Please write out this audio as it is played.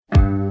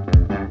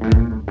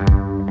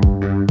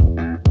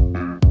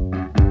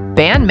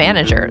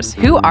managers.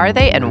 Who are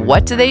they and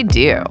what do they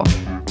do?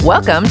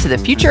 Welcome to The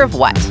Future of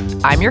What?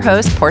 I'm your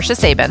host, Portia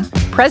Sabin,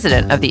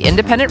 president of the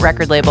independent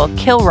record label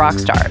Kill Rock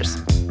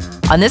Stars.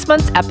 On this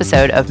month's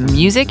episode of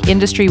Music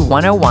Industry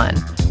 101,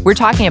 we're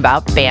talking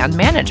about band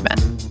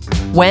management.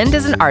 When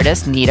does an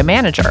artist need a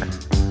manager?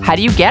 How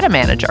do you get a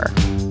manager?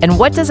 And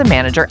what does a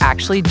manager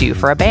actually do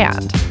for a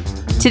band?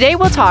 Today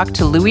we'll talk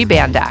to Louie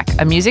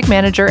Bandak, a music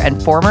manager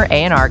and former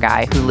A&R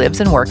guy who lives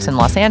and works in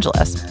Los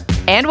Angeles.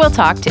 And we'll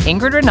talk to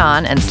Ingrid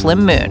Renan and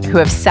Slim Moon, who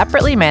have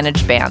separately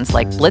managed bands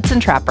like Blitz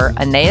and Trapper,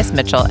 Anais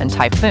Mitchell, and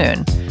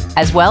Typhoon,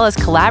 as well as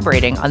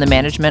collaborating on the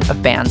management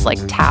of bands like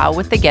Tao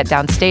with the Get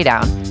Down, Stay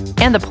Down,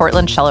 and the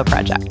Portland Cello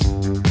Project.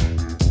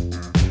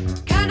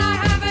 Can I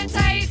have a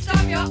taste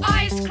of your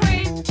ice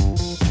cream?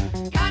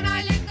 Can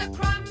I lick the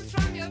crumbs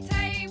from your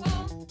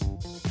table?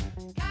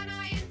 Can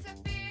I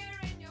interfere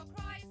in your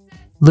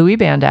crisis? Louie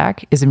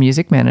Bandak is a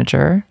music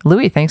manager.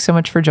 Louie, thanks so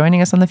much for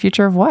joining us on The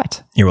Future of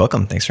What? You're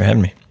welcome. Thanks for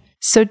having me.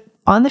 So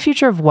on The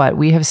Future of What,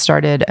 we have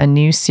started a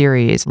new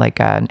series,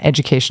 like an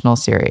educational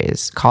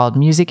series called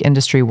Music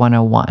Industry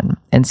 101.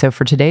 And so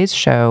for today's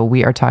show,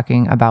 we are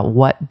talking about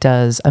what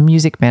does a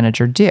music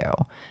manager do?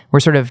 We're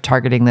sort of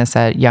targeting this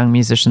at young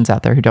musicians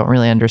out there who don't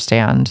really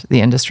understand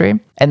the industry,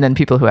 and then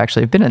people who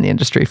actually have been in the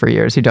industry for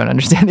years who don't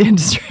understand the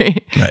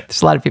industry. Right.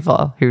 There's a lot of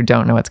people who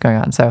don't know what's going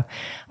on. So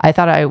I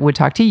thought I would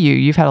talk to you.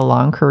 You've had a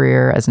long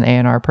career as an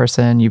A&R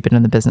person. You've been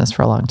in the business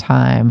for a long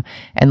time.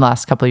 And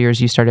last couple of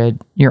years, you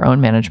started your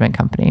own management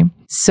company.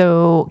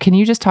 So can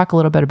you just talk a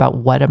little bit about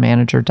what a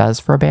manager does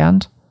for a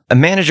band? A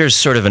manager is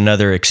sort of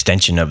another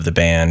extension of the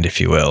band,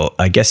 if you will.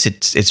 I guess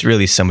it's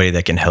really somebody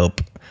that can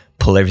help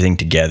pull everything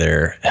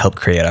together, help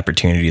create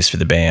opportunities for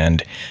the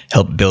band,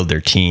 help build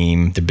their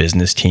team, the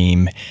business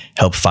team,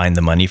 help find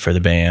the money for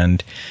the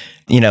band.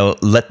 You know,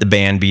 let the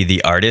band be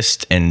the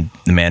artist and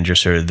the manager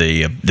sort of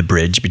the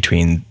bridge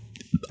between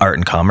art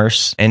and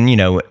commerce. And, you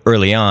know,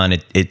 early on,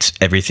 it's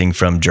everything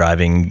from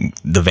driving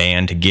the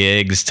van to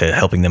gigs, to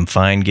helping them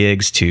find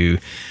gigs, to,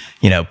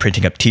 you know,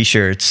 printing up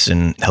T-shirts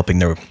and helping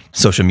their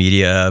social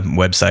media,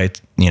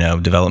 website, you know,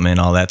 development,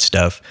 all that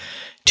stuff,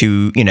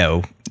 to, you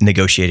know,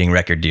 negotiating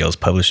record deals,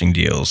 publishing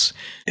deals,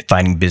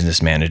 finding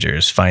business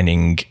managers,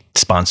 finding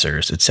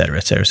sponsors, et cetera,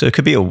 et cetera. So it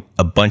could be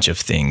a bunch of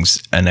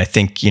things. And I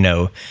think, you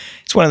know,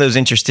 it's one of those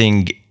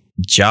interesting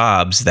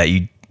jobs that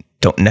you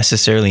don't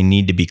necessarily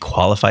need to be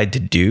qualified to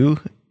do,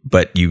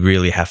 but you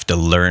really have to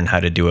learn how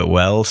to do it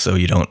well so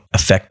you don't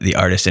affect the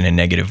artist in a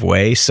negative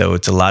way. So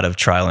it's a lot of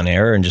trial and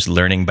error and just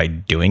learning by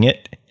doing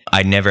it.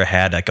 I never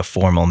had like a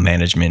formal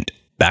management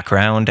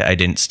background. I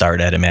didn't start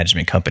at a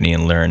management company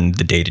and learn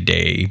the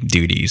day-to-day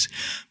duties,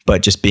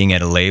 but just being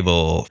at a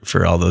label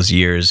for all those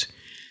years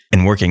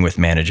and working with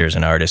managers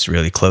and artists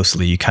really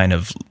closely, you kind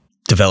of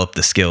develop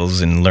the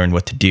skills and learn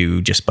what to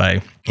do just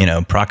by, you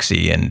know,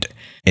 proxy. And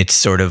it's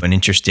sort of an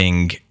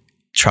interesting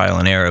trial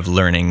and error of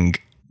learning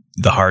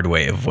the hard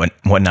way of what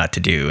not to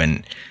do.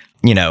 And,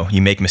 you know,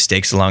 you make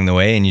mistakes along the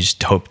way and you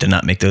just hope to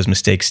not make those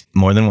mistakes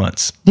more than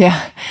once.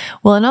 Yeah.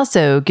 Well, and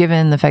also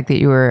given the fact that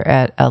you were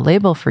at a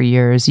label for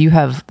years, you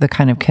have the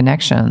kind of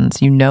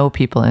connections, you know,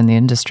 people in the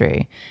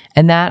industry.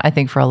 And that, I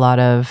think, for a lot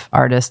of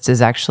artists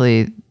is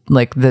actually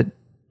like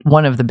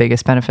one of the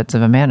biggest benefits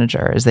of a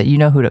manager is that you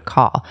know who to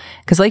call.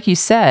 Because like you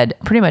said,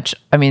 pretty much,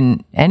 I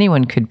mean,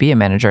 anyone could be a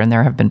manager, and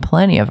there have been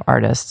plenty of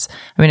artists.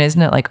 I mean,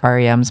 isn't it like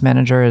REM's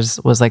manager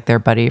was like their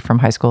buddy from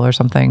high school or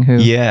something who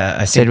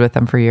stayed with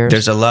them for years?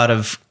 There's a lot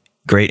of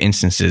great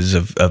instances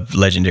of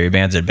legendary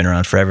bands that have been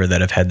around forever that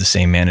have had the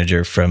same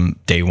manager from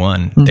day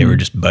one. Mm-hmm. They were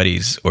just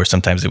buddies, or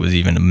sometimes it was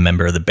even a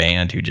member of the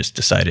band who just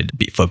decided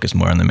to focus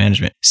more on the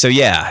management. So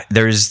yeah,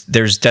 there's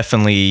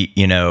definitely,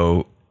 you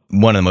know,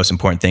 one of the most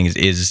important things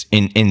is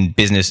in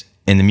business,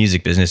 in the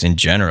music business in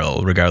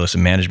general, regardless of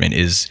management,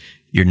 is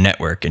your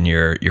network and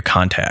your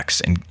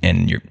contacts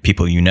and your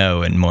people you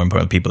know, and more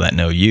important, people that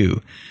know you.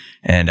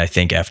 And I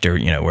think after,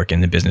 you know, working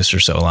in the business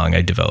for so long,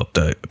 I developed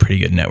a pretty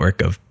good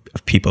network of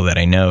people that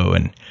I know,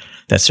 and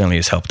that certainly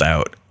has helped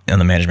out on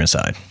the management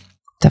side.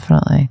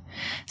 Definitely.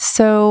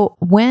 So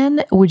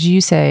when would you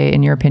say,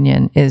 in your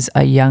opinion, is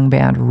a young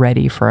band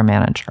ready for a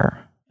manager?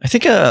 I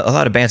think a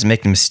lot of bands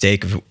make the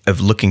mistake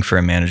of looking for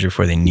a manager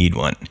before they need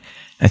one.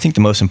 I think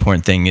the most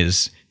important thing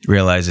is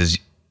realize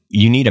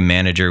you need a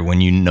manager when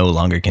you no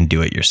longer can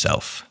do it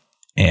yourself.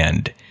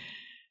 And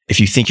if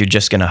you think you're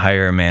just going to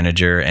hire a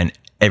manager and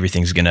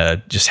everything's going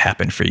to just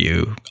happen for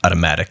you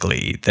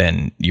automatically,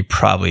 then you're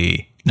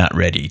probably not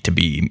ready to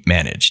be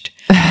managed.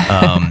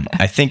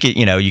 I think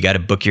you got to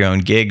book your own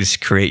gigs,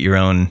 create your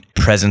own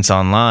presence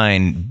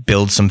online,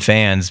 build some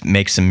fans,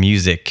 make some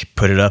music,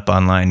 put it up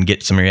online,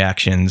 get some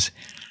reactions.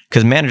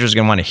 Because managers are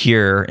going to want to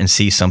hear and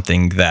see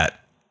something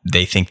that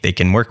they think they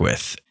can work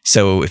with.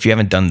 So if you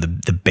haven't done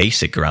the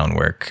basic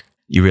groundwork,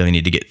 you really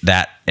need to get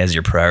that as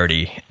your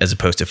priority as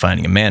opposed to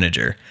finding a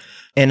manager.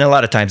 And a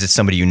lot of times it's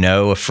somebody you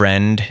know, a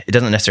friend. It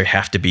doesn't necessarily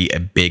have to be a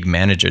big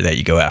manager that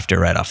you go after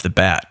right off the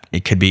bat.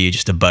 It could be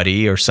just a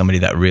buddy or somebody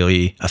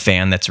a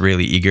fan that's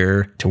really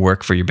eager to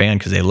work for your band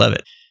because they love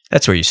it.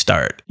 that's where you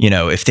start.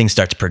 If things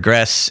start to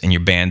progress and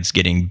your band's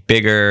getting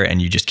bigger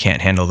and you just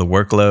can't handle the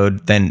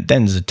workload,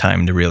 then's the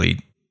time to really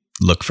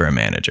look for a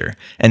manager.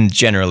 And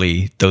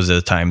generally, those are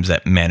the times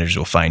that managers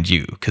will find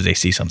you because they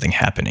see something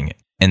happening.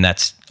 And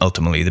that's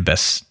ultimately the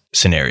best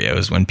scenario,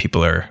 is when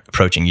people are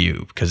approaching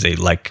you because they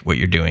like what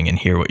you're doing and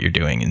hear what you're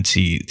doing and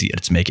see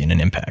it's making an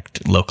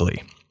impact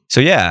locally. So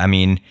yeah,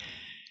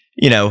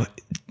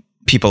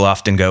 people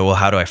often go, well,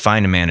 how do I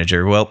find a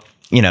manager? Well,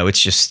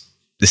 it's just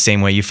the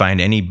same way you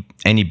find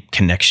any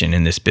connection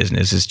in this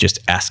business, is just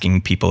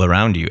asking people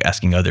around you,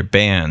 asking other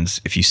bands.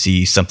 If you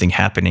see something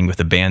happening with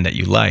a band that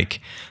you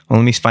like, well,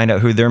 let me find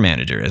out who their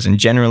manager is. And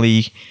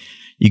generally,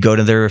 you go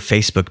to their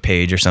Facebook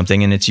page or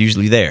something, and it's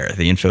usually there.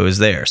 The info is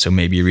there. So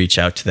maybe you reach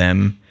out to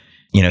them,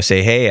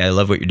 say, hey, I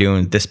love what you're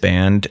doing with this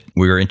band.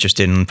 We were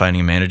interested in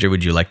finding a manager.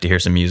 Would you like to hear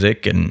some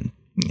music? And,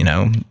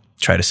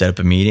 try to set up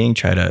a meeting,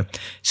 try to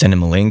send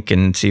them a link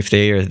and see if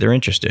they're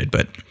interested.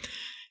 But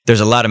there's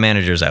a lot of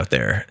managers out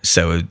there,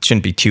 so it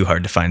shouldn't be too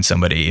hard to find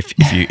somebody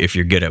if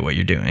you're good at what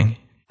you're doing.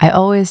 I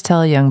always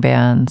tell young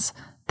bands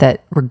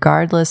that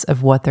regardless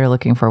of what they're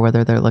looking for,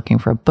 whether they're looking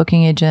for a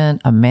booking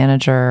agent, a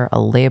manager, a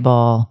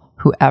label,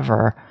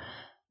 whoever,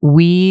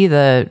 we,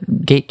 the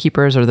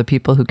gatekeepers or the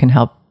people who can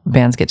help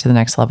bands get to the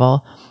next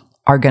level,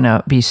 are going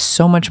to be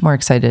so much more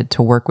excited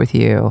to work with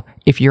you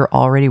if you're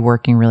already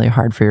working really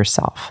hard for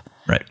yourself.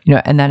 Right.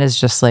 And that is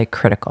just like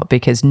critical,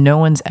 because no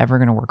one's ever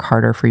going to work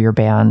harder for your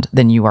band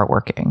than you are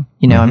working.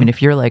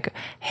 If you're like,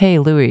 hey,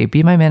 Louie,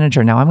 be my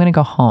manager. Now I'm going to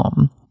go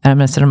home and I'm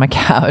going to sit on my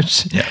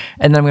couch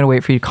and then I'm going to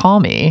wait for you to call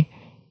me.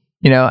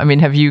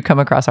 Have you come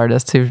across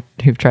artists who've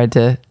tried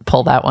to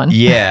pull that one?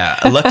 Yeah.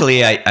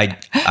 Luckily,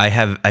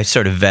 I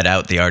sort of vet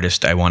out the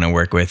artist I want to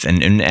work with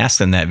and ask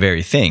them that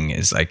very thing,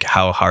 is like,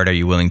 how hard are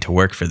you willing to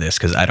work for this?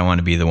 Because I don't want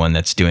to be the one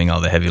that's doing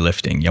all the heavy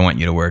lifting. I want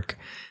you to work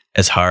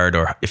as hard,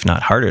 or if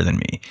not harder than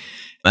me.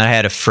 I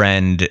had a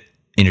friend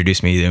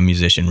introduce me to a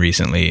musician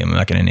recently. I'm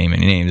not going to name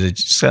any names.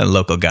 It's just a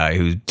local guy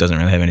who doesn't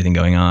really have anything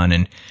going on.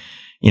 And,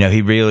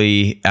 he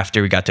really,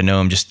 after we got to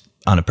know him just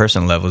on a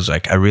personal level, was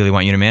like, I really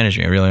want you to manage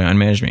me. I really want you to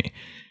manage me.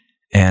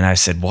 And I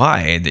said,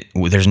 why?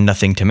 There's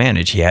nothing to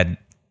manage. He had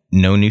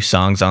no new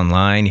songs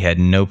online. He had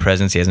no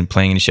presence. He hasn't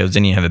playing any shows.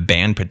 Didn't even have a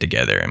band put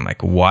together. I'm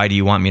like, why do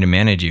you want me to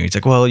manage you? He's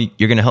like, well,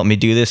 you're going to help me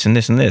do this and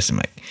this and this. I'm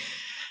like,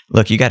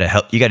 look, you got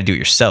to do it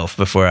yourself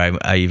before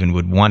I even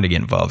would want to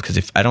get involved. Because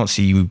if I don't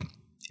see you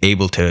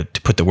able to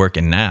put the work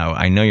in now,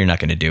 I know you're not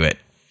going to do it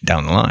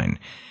down the line.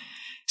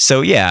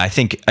 So yeah, I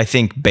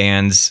think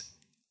bands,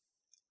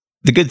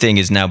 the good thing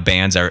is now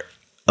bands are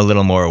a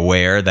little more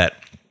aware that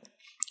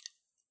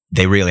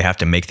they really have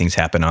to make things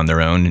happen on their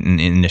own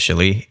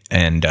initially.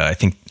 And I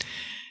think,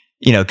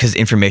 because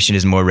information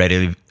is more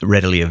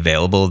readily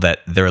available,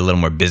 that they're a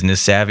little more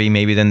business savvy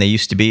maybe than they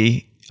used to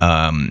be.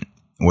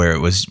 Where it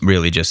was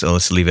really just,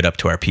 let's leave it up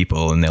to our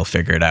people and they'll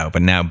figure it out.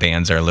 But now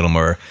bands are a little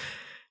more,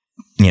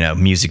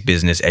 music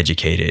business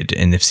educated,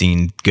 and they've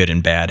seen good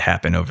and bad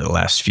happen over the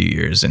last few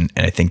years. And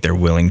I think they're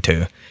willing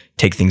to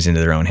take things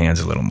into their own hands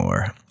a little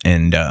more.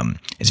 And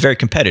it's very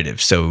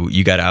competitive. So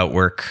you got to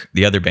outwork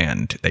the other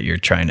band that you're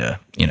trying to,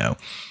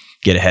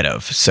 get ahead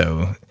of.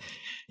 So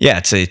yeah,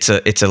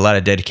 it's a lot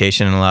of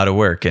dedication and a lot of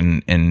work,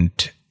 and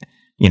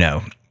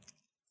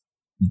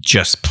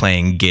just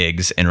playing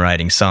gigs and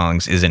writing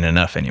songs isn't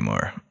enough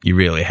anymore. You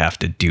really have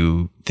to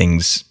do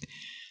things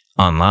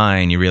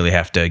online. You really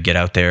have to get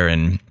out there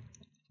and,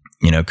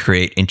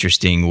 create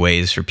interesting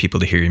ways for people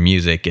to hear your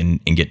music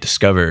and get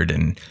discovered.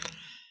 And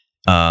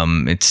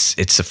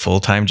it's a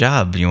full-time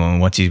job.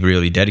 Once you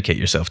really dedicate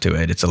yourself to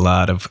it, it's a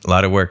lot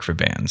of work for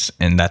bands.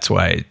 And that's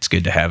why it's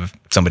good to have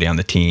somebody on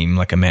the team,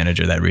 like a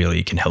manager, that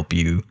really can help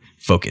you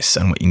focus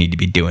on what you need to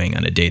be doing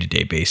on a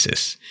day-to-day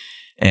basis.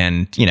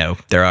 And,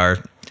 there are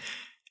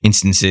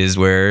instances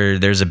where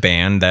there's a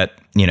band that,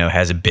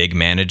 has a big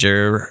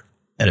manager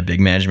at a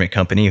big management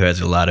company who has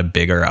a lot of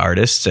bigger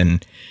artists,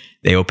 and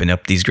they open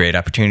up these great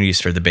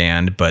opportunities for the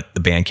band, but the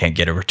band can't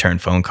get a return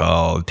phone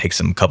call. It takes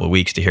them a couple of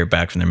weeks to hear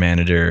back from their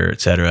manager, et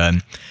cetera.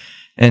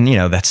 And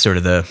that's sort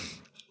of the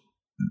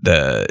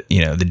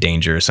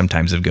danger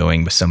sometimes of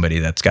going with somebody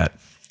that's got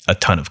a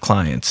ton of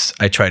clients.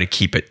 I try to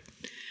keep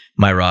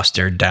my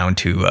roster down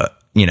to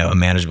a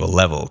manageable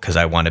level, because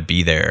I want to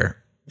be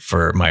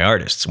for my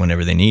artists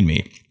whenever they need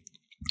me.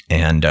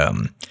 And,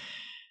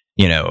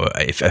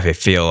 if I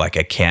feel like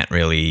I can't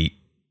really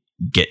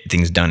get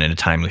things done in a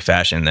timely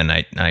fashion, then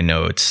I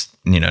know it's,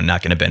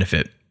 not going to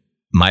benefit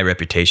my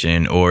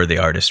reputation or the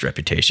artist's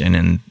reputation.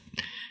 And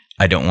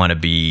I don't want to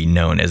be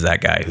known as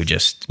that guy who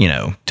just,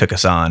 took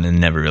us on and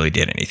never really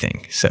did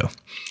anything. So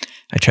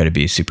I try to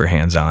be super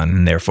hands-on,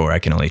 and therefore I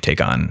can only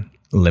take on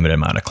a limited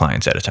amount of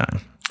clients at a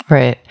time.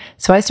 Right.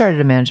 So I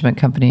started a management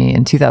company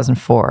in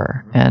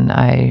 2004, and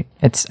I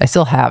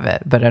still have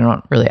it, but I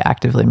don't really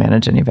actively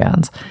manage any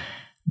bands.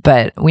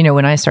 But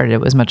when I started, it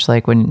was much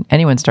like when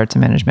anyone starts a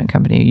management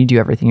company, you do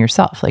everything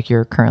yourself, like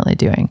you're currently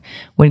doing.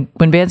 When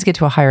bands get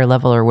to a higher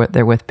level, or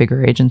they're with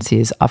bigger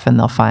agencies, often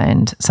they'll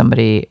find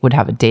somebody would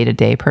have a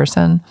day-to-day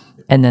person,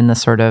 and then the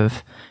sort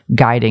of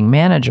guiding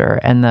manager.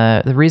 And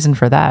the reason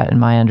for that, in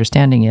my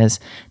understanding, is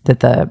that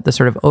the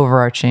sort of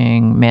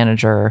overarching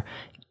manager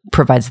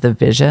provides the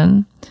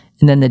vision,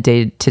 and then the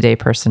day-to-day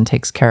person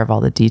takes care of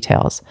all the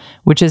details,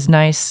 which is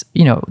nice.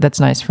 That's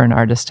nice for an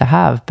artist to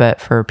have,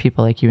 but for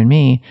people like you and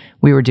me,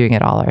 we were doing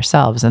it all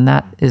ourselves. And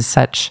that is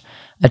such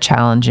a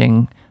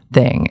challenging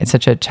thing. It's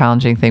such a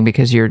challenging thing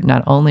because you're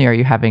not only are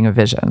you having a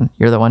vision,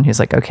 you're the one who's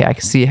like, okay, I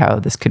can see how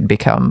this could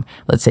become,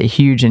 let's say,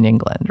 huge in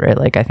England, right?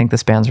 Like, I think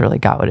this band's really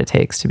got what it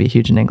takes to be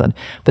huge in England.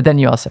 But then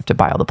you also have to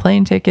buy all the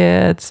plane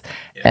tickets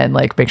and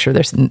like make sure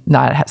they're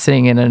not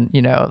sitting in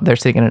they're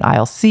sitting in an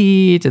aisle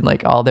seat, and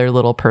like all their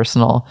little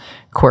personal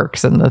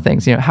quirks and the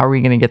things, how are we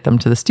going to get them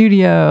to the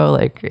studio?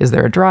 Like, is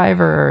there a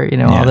driver?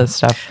 All this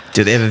stuff.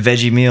 Do they have a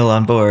veggie meal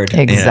on board?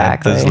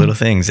 Exactly. Those little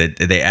things,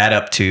 they add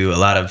up to a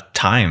lot of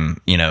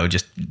time,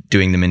 just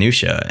doing the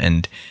minutia.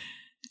 And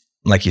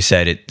like you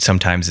said, it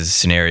sometimes is a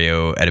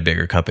scenario at a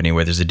bigger company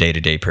where there's a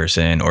day-to-day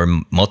person or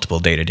multiple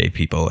day-to-day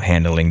people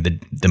handling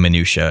the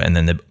minutia, and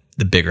then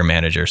the bigger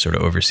manager sort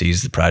of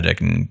oversees the project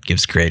and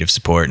gives creative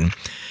support.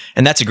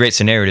 And that's a great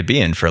scenario to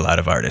be in for a lot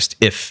of artists.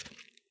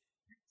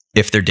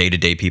 If their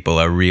day-to-day people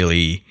are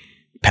really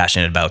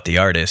passionate about the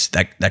artist,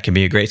 that can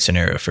be a great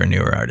scenario for a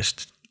newer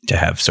artist to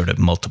have sort of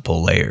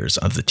multiple layers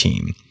of the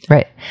team.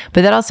 Right.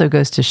 But that also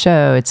goes to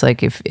show, it's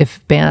like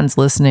if bands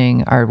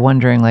listening are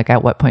wondering, like,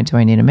 at what point do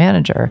I need a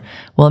manager?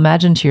 Well,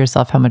 imagine to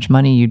yourself how much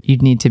money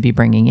you'd need to be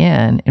bringing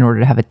in order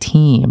to have a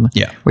team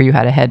where you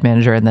had a head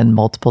manager and then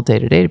multiple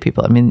day-to-day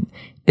people. I mean,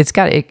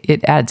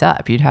 it adds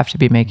up. You'd have to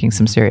be making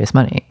some serious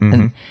money.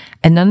 Mm-hmm.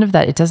 And none of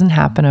that, it doesn't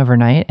happen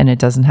overnight, and it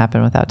doesn't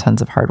happen without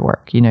tons of hard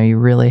work. You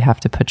really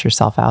have to put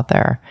yourself out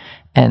there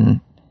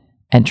and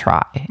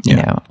try.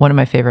 One of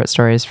my favorite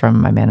stories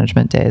from my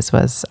management days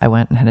was I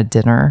went and had a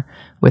dinner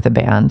with a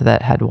band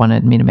that had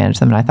wanted me to manage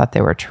them, and I thought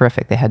they were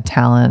terrific. They had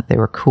talent, they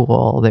were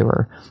cool, they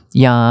were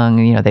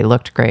young, they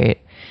looked great.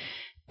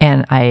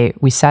 And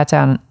we sat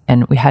down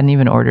and we hadn't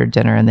even ordered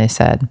dinner, and they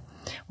said,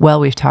 well,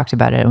 we've talked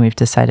about it and we've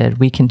decided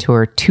we can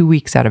tour 2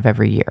 weeks out of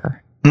every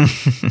year.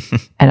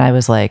 And I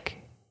was like,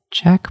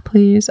 check,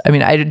 please. I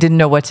mean, I didn't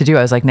know what to do.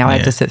 I was like, now I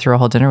have to sit through a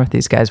whole dinner with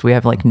these guys. We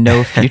have like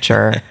no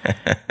future.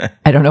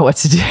 I don't know what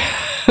to do.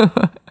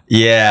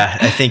 Yeah,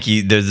 I think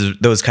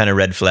those kind of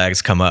red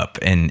flags come up,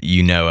 and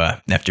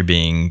after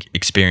being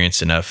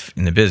experienced enough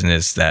in the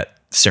business, that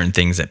certain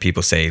things that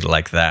people say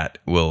like that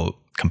will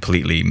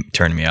completely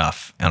turn me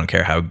off. I don't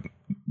care how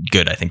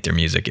good I think their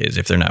music is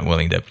if they're not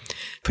willing to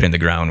put in the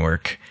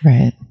groundwork.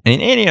 Right.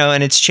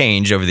 And it's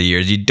changed over the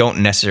years. You don't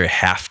necessarily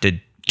have to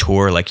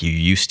tour like you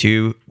used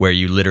to, where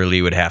you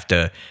literally would have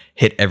to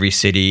hit every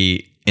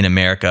city in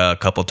America a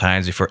couple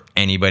times before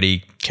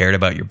anybody cared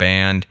about your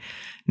band.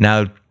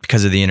 Now,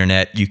 because of the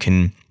internet, you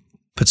can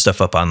put stuff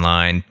up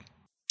online,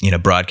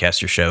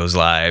 broadcast your shows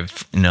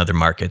live in other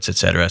markets,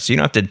 etc. So you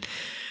don't have to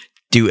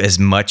do as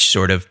much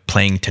sort of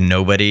playing to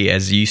nobody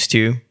as you used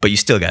to, but you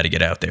still got to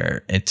get out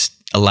there.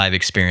 A live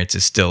experience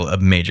is still a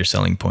major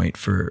selling point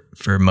for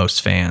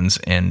most fans.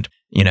 And,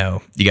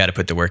 you got to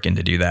put the work in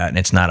to do that. And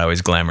it's not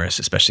always glamorous,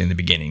 especially in the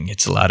beginning.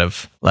 It's a lot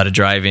of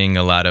driving,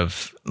 a lot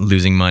of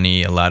losing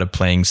money, a lot of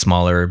playing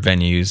smaller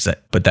venues.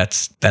 But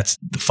that's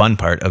the fun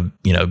part of,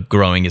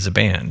 growing as a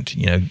band,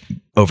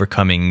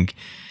 overcoming,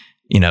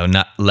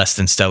 not less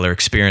than stellar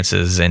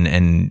experiences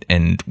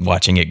and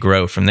watching it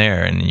grow from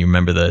there. And you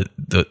remember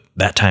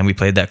that time we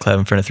played that club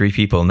in front of 3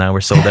 people, now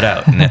we're sold it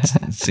out. And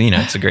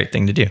it's a great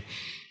thing to do.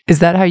 Is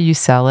that how you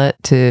sell it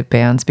to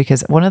bands?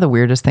 Because one of the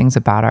weirdest things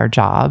about our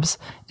jobs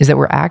is that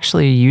we're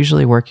actually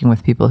usually working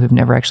with people who've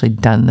never actually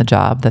done the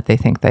job that they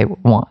think they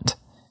want.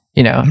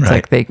 It's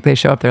like they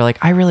show up, they're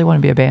like, I really want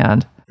to be a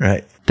band.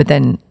 Right. But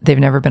then they've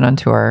never been on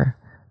tour.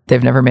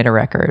 They've never made a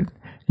record.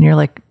 And you're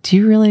like, do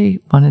you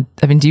really want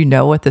to, do you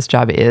know what this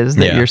job is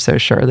that you're so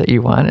sure that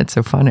you want? It's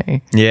so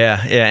funny.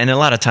 Yeah. Yeah. And a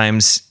lot of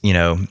times,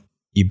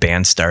 you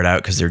bands start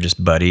out because they're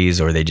just buddies,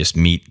 or they just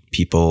meet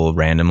people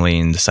randomly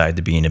and decide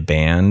to be in a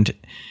band.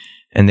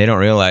 And they don't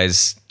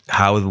realize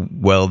how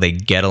well they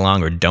get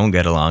along or don't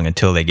get along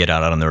until they get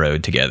out on the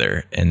road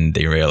together. And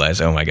they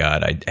realize, oh my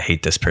God, I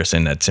hate this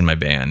person that's in my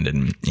band.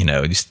 And,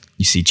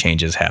 you see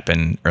changes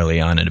happen early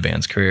on in a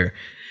band's career.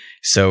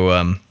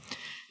 So,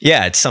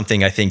 it's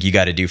something I think you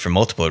got to do for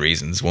multiple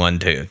reasons. One,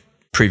 to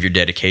prove your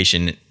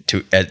dedication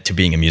to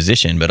being a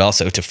musician, but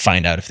also to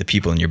find out if the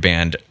people in your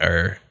band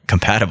are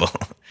compatible.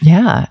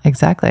 Yeah,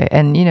 exactly.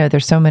 And,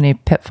 there's so many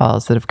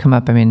pitfalls that have come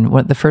up. I mean,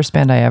 the first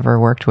band I ever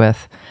worked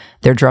with,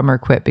 their drummer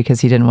quit because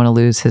he didn't want to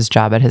lose his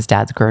job at his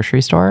dad's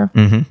grocery store.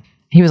 Mm-hmm.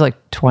 He was like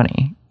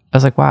 20. I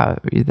was like, wow,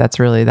 that's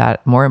really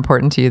that more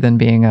important to you than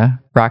being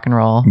a rock and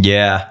roll.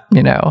 Yeah.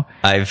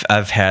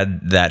 I've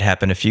had that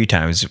happen a few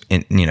times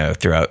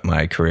throughout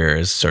my career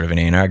as sort of an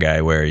A&R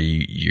guy, where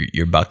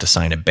you're about to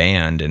sign a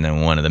band, and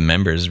then one of the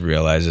members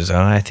realizes,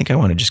 oh, I think I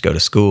want to just go to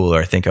school,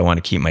 or I think I want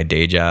to keep my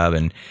day job.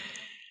 And,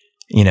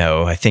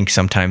 I think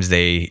sometimes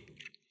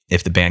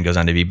if the band goes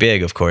on to be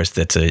big, of course,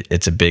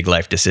 it's a big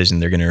life decision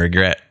they're going to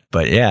regret.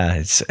 But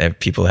yeah,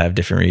 people have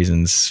different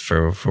reasons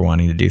for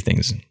wanting to do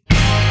things.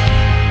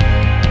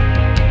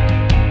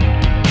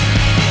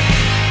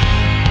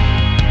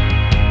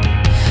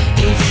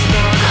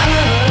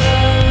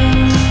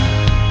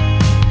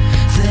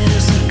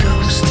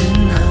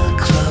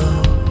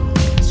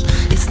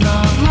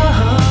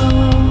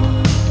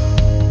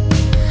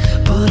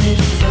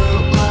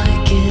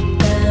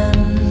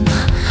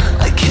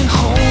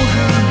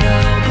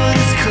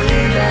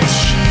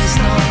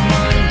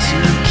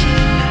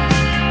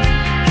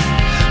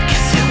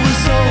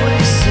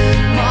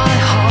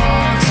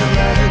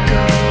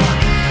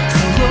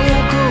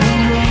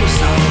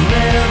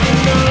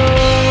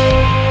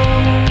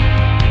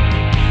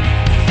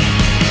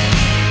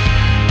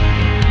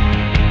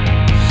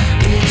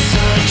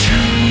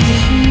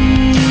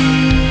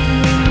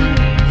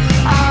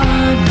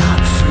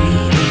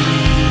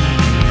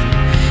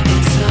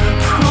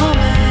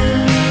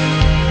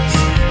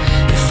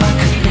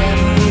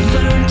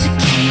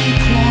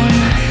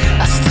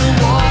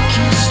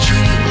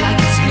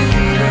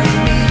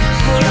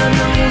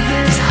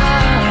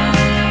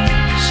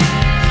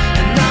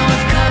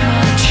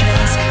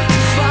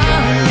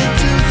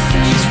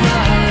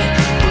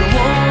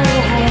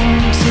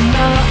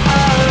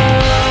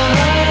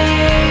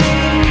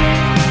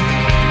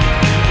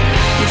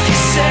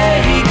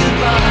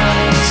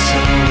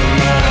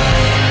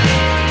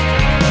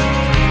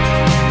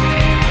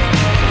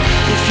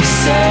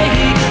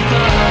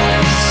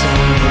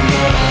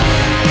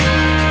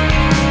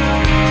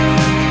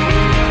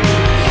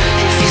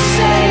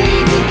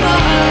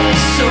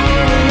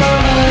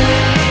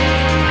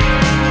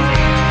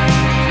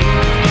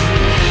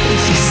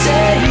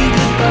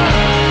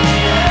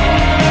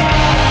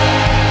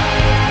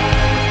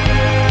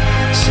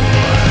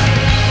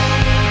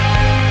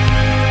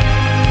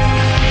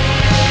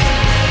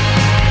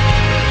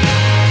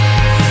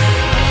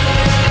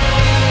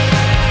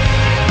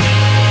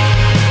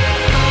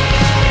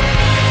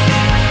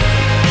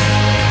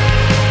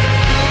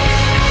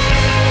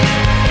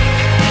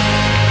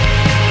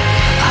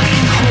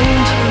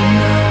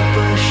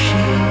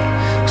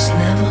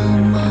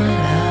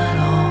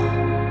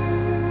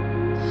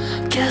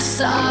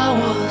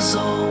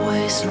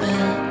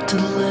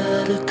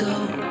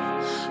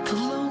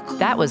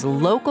 That was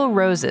Local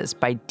Roses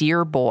by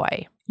Dear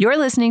Boy. You're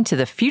listening to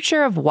The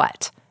Future of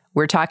What?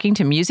 We're talking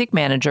to music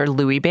manager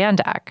Louie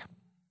Bandak.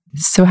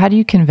 So how do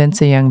you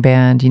convince a young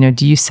band?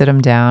 Do you sit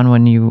them down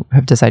when you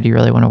have decided you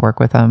really want to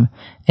work with them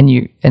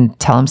and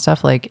tell them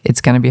stuff like,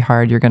 it's going to be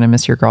hard, you're going to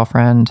miss your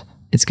girlfriend,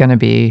 it's going to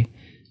be,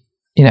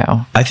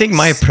 I think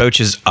my approach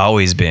has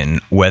always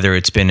been, whether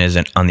it's been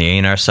on the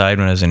A&R side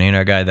when I was an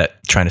A&R guy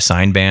that trying to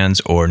sign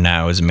bands, or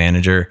now as a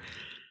manager,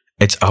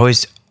 it's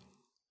always,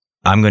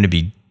 I'm going to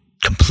be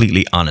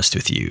completely honest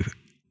with you.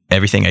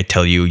 Everything I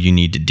tell you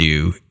need to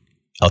do,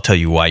 I'll tell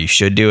you why you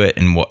should do it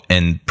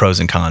and pros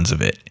and cons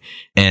of it.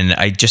 And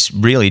I just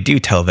really do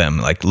tell them,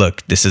 like,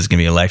 look, this is going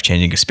to be a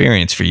life-changing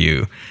experience for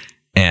you.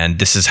 And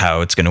this is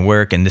how it's going to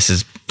work. And this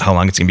is how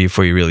long it's going to be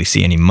before you really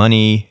see any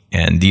money.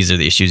 And these are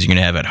the issues you're going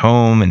to have at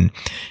home. And,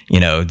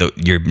 your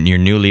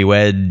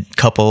newlywed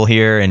couple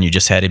here, and you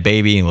just had a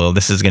baby. And, well,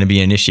 this is going to be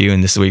an issue,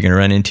 and this is what you're going to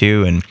run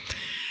into. And,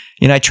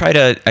 I try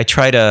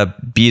to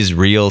be as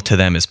real to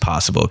them as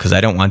possible, because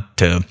I don't want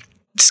to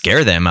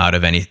scare them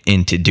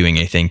into doing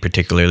anything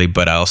particularly,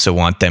 but I also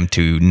want them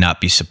to not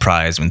be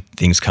surprised when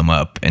things come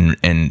up.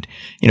 And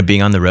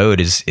being on the road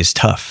is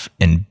tough,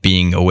 and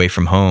being away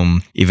from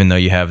home, even though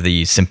you have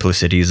the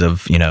simplicities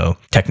of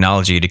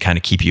technology to kind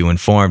of keep you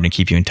informed and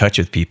keep you in touch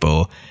with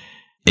people,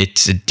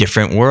 it's a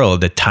different world.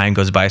 The time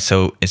goes by it's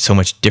so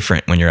much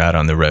different when you're out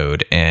on the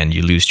road, and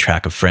you lose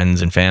track of friends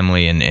and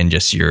family and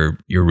just your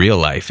real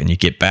life, and you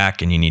get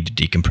back and you need to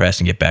decompress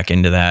and get back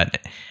into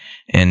that.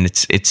 And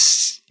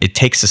it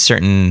takes a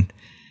certain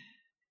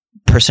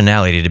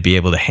personality to be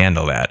able to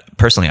handle that.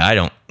 Personally, I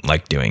don't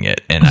like doing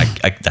it, and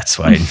I that's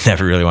why I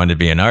never really wanted to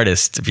be an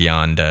artist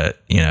beyond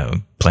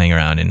playing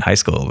around in high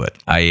school. But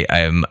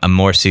I'm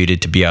more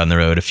suited to be on the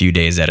road a few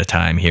days at a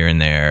time here and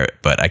there.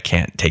 But I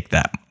can't take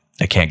that.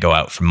 I can't go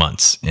out for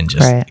months and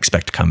just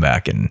expect to come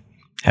back and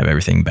have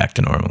everything back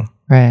to normal.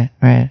 Right.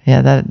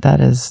 Yeah, that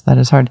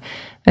is hard.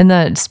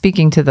 And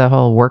speaking to the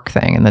whole work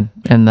thing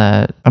and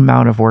the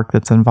amount of work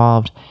that's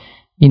involved,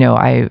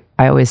 I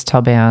always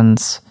tell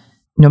bands,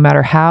 no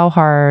matter how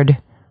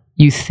hard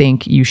you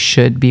think you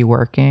should be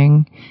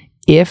working,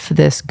 if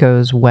this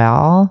goes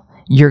well,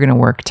 you're going to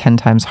work 10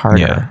 times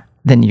harder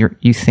than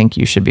you think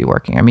you should be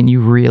working. I mean,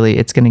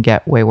 it's going to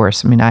get way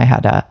worse. I mean, I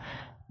had a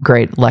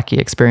great lucky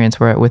experience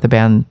with a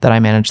band that I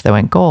managed that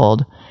went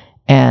gold,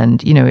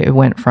 and it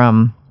went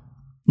from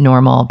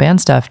normal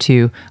band stuff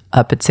to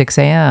up at 6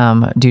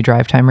 a.m., do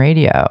drive time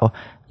radio,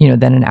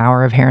 then an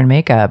hour of hair and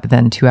makeup,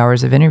 then 2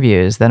 hours of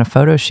interviews, then a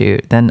photo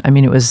shoot. Then,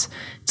 it's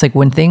like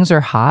when things are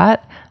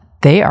hot,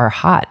 they are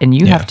hot, and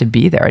you have to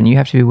be there, and you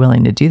have to be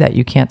willing to do that.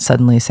 You can't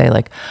suddenly say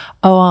like,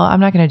 oh, well, I'm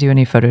not going to do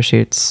any photo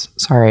shoots.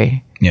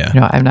 Sorry.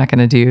 Yeah. I'm not going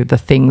to do the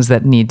things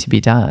that need to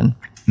be done.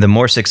 The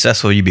more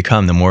successful you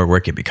become, the more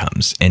work it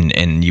becomes.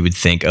 And you would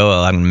think, oh,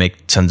 well, I'm going to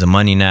make tons of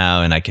money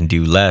now and I can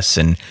do less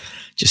and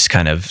just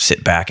kind of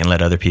sit back and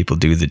let other people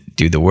do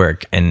the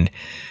work. And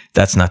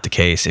that's not the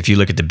case. If you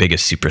look at the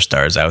biggest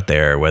superstars out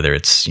there, whether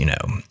it's,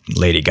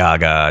 Lady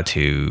Gaga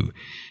to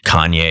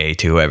Kanye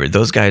to whoever,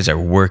 those guys are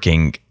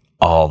working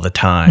all the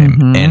time.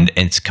 Mm-hmm. And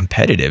it's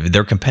competitive.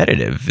 They're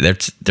competitive.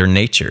 That's their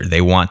nature.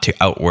 They want to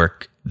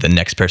outwork the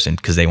next person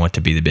because they want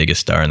to be the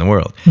biggest star in the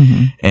world.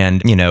 Mm-hmm.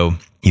 And,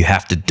 you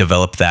have to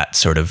develop that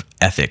sort of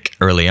ethic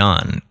early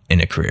on in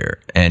a career.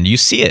 And you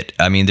see it.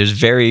 I mean, there's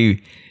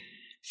very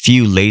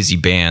few lazy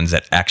bands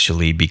that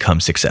actually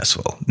become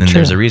successful. And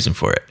there's a reason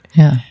for it.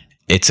 Yeah.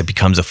 It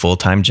becomes a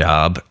full-time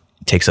job,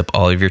 takes up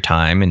all of your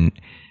time. And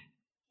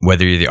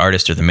whether you're the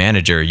artist or the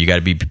manager, you got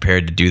to be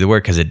prepared to do the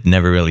work because it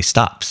never really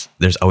stops.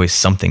 There's always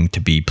something to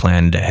be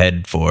planned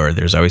ahead for.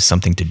 There's always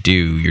something to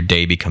do. Your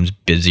day becomes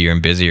busier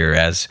and busier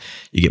as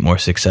you get more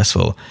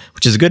successful,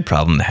 which is a good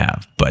problem to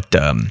have.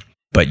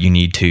 But you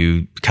need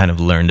to kind of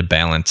learn to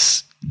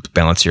balance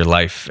your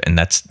life. And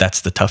that's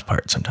the tough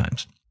part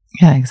sometimes.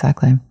 Yeah,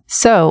 exactly.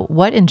 So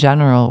what in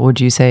general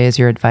would you say is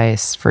your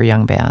advice for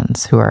young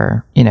bands who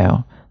are,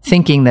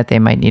 thinking that they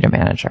might need a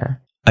manager?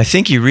 I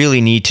think you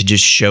really need to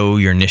just show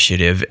your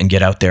initiative and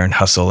get out there and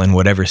hustle in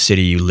whatever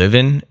city you live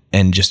in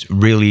and just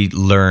really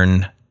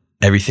learn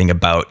everything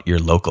about your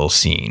local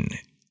scene.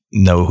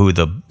 Know who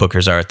the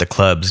bookers are at the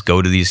clubs,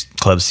 go to these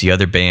clubs, see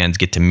other bands,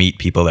 get to meet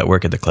people that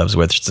work at the clubs,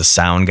 whether it's the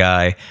sound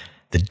guy,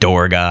 the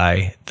door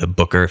guy, the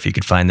booker, if you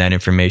could find that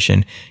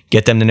information,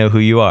 get them to know who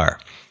you are.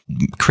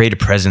 Create a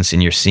presence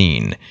in your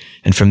scene.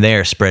 And from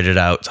there, spread it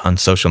out on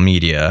social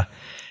media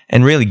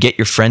and really get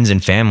your friends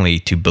and family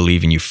to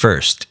believe in you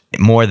first,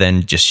 more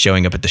than just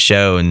showing up at the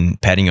show and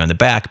patting you on the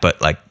back,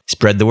 but like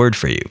spread the word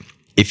for you.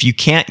 If you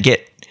can't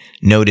get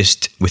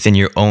noticed within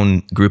your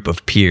own group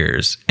of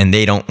peers and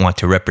they don't want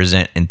to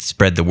represent and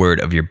spread the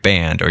word of your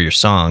band or your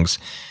songs,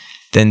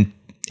 then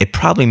it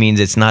probably means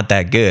it's not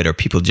that good or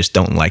people just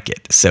don't like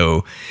it.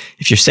 So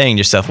if you're saying to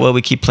yourself, well,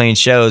 we keep playing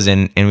shows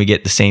and we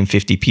get the same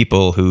 50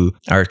 people who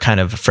are kind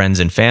of friends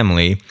and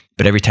family,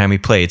 but every time we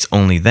play, it's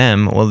only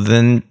them, well,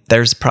 then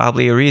there's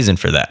probably a reason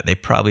for that. They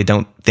probably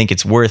don't think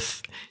it's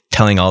worth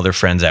telling all their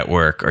friends at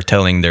work or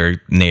telling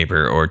their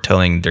neighbor or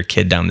telling their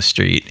kid down the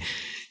street.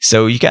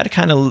 So you got to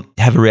kind of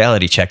have a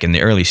reality check in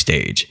the early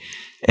stage.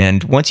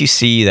 And once you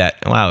see that,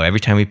 wow, every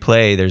time we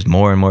play, there's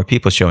more and more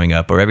people showing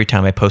up, or every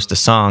time I post a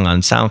song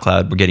on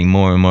SoundCloud, we're getting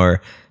more and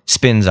more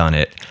spins on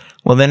it.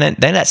 Well, then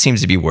that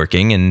seems to be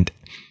working. And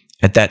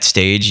at that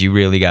stage, you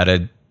really got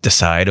to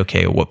decide,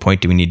 okay, at what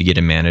point do we need to get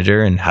a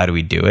manager and how do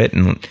we do it?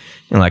 And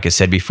like I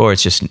said before,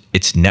 it's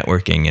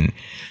networking. And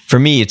for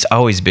me, it's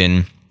always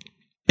been,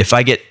 if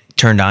I get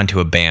turned on to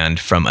a band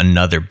from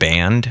another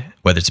band,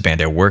 whether it's a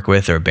band I work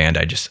with or a band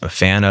I just a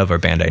fan of or a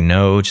band I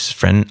know,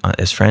 just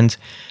as friends,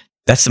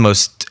 that's the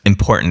most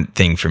important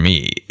thing for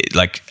me.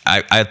 Like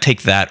I'll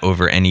take that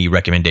over any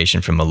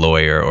recommendation from a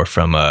lawyer or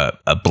from a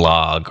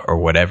blog or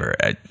whatever.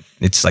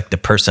 It's like the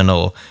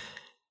personal,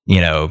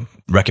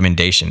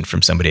 recommendation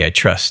from somebody I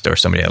trust or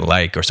somebody I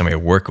like or somebody I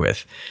work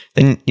with.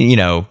 Then,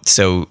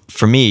 so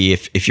for me,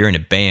 if you're in a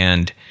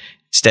band,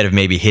 instead of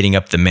maybe hitting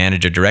up the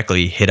manager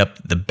directly, hit up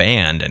the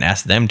band and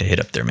ask them to hit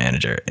up their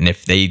manager. And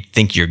if they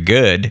think you're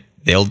good,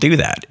 they'll do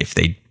that. If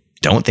they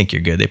don't think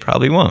you're good, they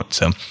probably won't.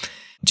 So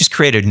just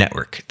create a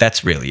network.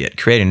 That's really it.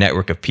 Create a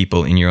network of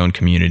people in your own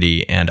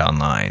community and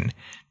online.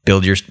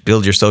 Build your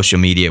social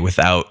media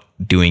without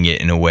doing it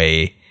in a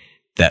way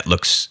that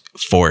looks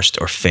forced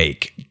or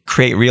fake.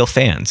 Create real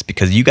fans,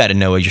 because you got to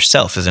know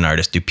yourself as an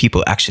artist. Do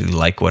people actually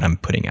like what I'm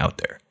putting out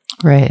there?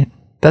 Right.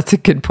 That's a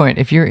good point.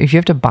 If you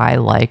have to buy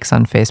likes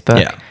on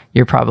Facebook,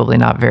 you're probably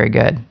not very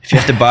good. If you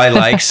have to buy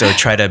likes or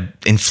try to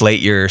inflate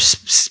your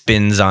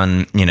spins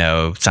on,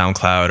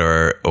 SoundCloud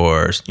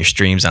or your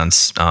streams on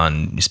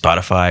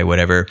Spotify,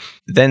 whatever,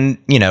 then,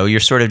 you're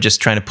sort of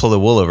just trying to pull the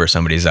wool over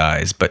somebody's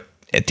eyes. But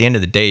at the end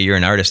of the day, you're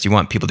an artist. You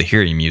want people to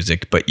hear your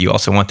music, but you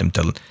also want them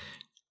to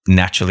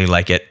naturally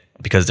like it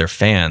because they're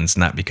fans,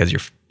 not because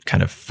you're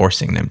kind of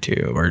forcing them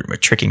to or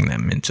tricking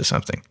them into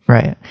something.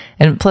 Right.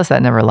 And plus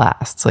that never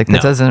lasts. Like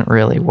that doesn't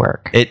really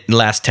work. It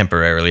lasts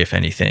temporarily, if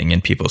anything,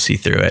 and people see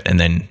through it, and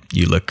then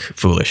you look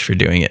foolish for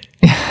doing it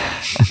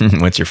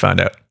once you're found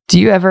out. Do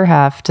you ever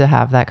have to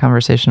have that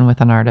conversation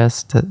with an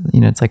artist that,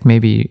 it's like,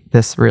 maybe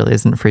this really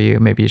isn't for you.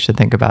 Maybe you should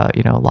think about,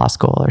 law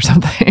school or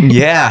something.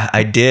 Yeah,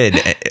 I did.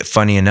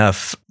 Funny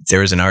enough,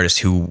 there was an artist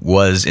who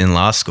was in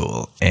law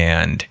school,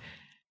 and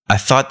I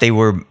thought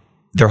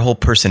their whole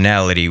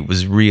personality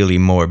was really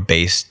more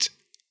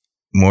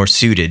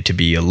suited to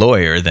be a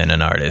lawyer than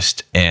an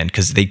artist. And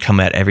because they come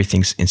at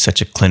everything in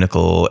such a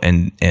clinical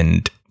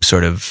and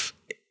sort of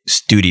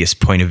studious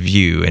point of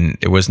view. And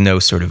there was no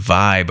sort of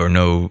vibe or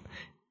no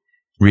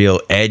real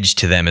edge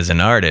to them as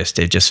an artist.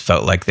 It just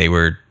felt like they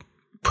were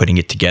putting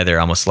it together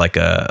almost like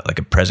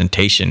a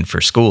presentation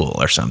for school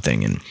or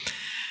something.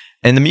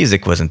 And the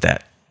music wasn't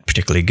that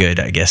particularly good,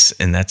 I guess.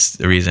 And that's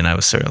the reason I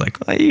was sort of like,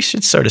 well, you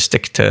should sort of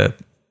stick to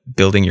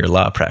building your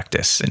law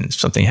practice, and if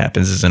something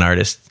happens as an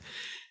artist,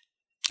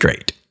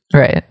 great.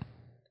 Right.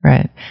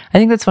 I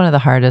think that's one of the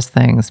hardest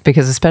things,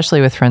 because especially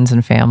with friends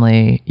and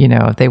family,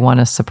 they want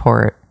to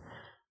support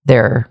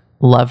their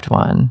loved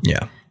one.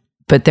 Yeah.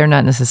 But they're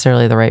not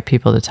necessarily the right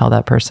people to tell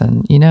that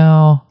person,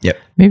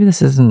 maybe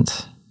this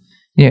isn't,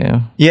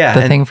 the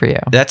thing for you.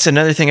 That's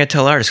another thing I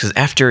tell artists, because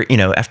after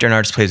an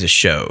artist plays a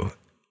show,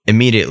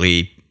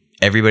 immediately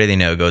everybody they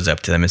know goes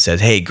up to them and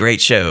says, "Hey,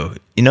 great show."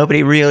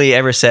 Nobody really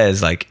ever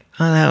says like,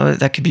 "Oh,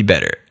 that could be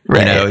better."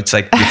 Right. It's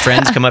like your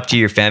friends come up to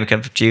you, your family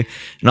comes up to you,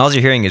 and all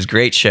you're hearing is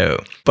 "great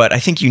show." But I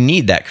think you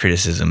need that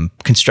criticism,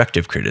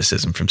 constructive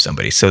criticism from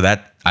somebody. So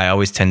that I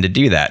always tend to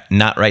do that.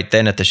 Not right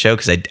then at the show,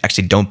 because I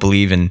actually don't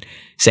believe in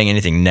saying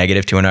anything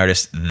negative to an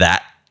artist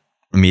that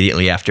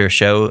immediately after a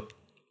show.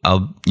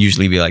 I'll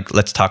usually be like,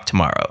 "Let's talk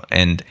tomorrow."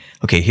 And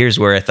okay, here's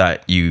where I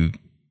thought you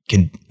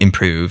can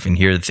improve, and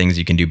here are the things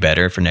you can do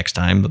better for next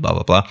time, blah,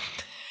 blah, blah.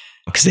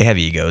 Because they have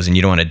egos and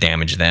you don't want to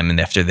damage them. And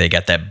after they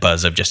got that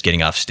buzz of just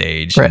getting off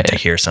stage and to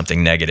hear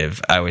something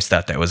negative, I always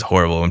thought that was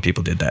horrible when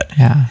people did that.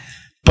 Yeah.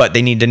 But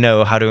they need to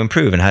know how to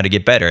improve and how to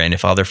get better. And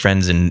if all their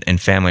friends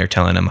and family are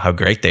telling them how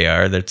great they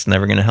are, that's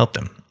never going to help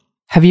them.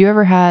 Have you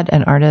ever had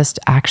an artist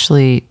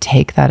actually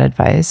take that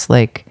advice?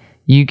 Like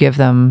you give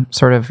them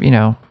sort of,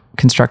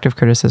 constructive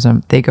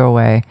criticism, they go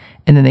away,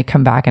 and then they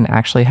come back and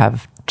actually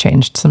have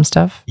changed some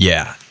stuff?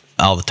 Yeah,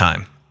 all the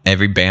time.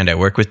 Every band I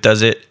work with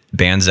does it.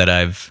 Bands that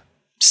I've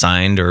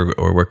signed or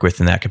work with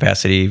in that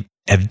capacity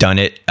have done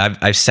it.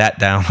 I've sat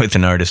down with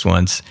an artist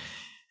once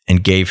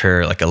and gave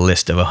her like a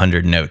list of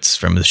 100 notes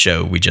from the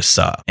show we just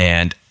saw.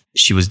 And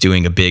she was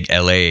doing a big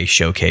LA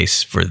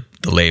showcase for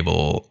the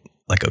label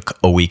like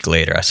a week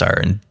later. I saw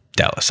her in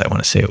Dallas, I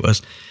want to say it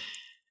was.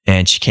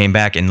 And she came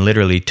back and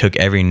literally took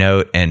every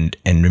note and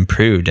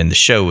improved. And the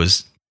show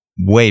was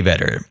way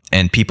better.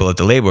 And people at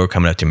the label were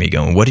coming up to me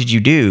going, "What did you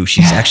do?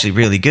 She's actually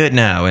really good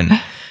now." And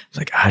I was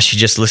like, she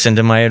just listened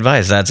to my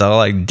advice. That's all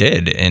I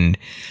did. And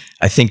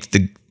I think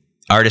the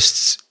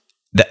artists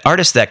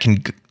that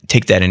can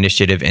take that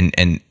initiative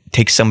and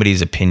take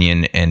somebody's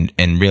opinion and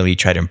really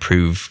try to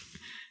improve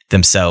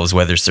themselves,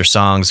 whether it's their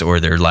songs or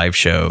their live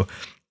show,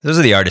 those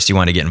are the artists you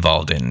want to get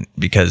involved in,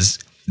 because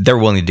they're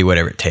willing to do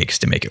whatever it takes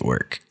to make it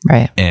work.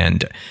 Right.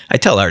 And I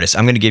tell artists,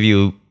 I'm going to give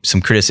you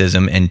some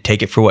criticism and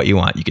take it for what you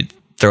want. You could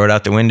throw it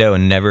out the window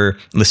and never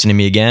listen to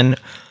me again,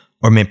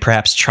 or maybe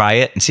perhaps try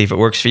it and see if it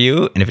works for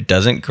you. And if it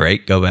doesn't,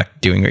 great, go back to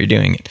doing what you're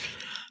doing.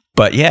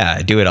 But yeah,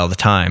 I do it all the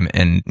time.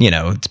 And,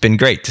 it's been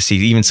great to see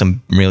even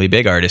some really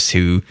big artists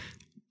who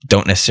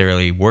don't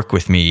necessarily work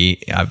with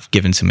me. I've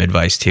given some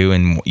advice to,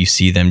 and you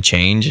see them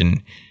change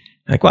and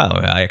like, wow,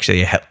 I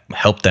actually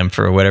helped them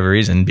for whatever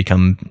reason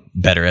become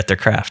better at their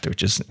craft,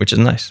 which is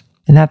nice.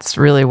 And that's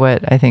really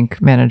what I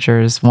think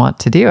managers want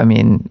to do. I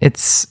mean,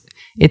 it's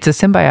a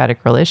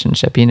symbiotic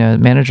relationship.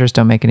 Managers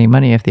don't make any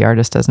money if the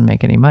artist doesn't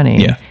make any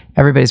money. Yeah.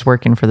 Everybody's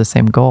working for the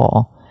same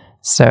goal.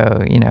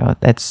 So,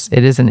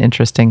 it is an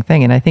interesting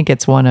thing. And I think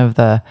it's one of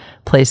the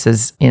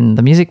places in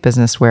the music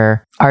business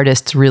where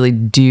artists really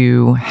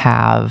do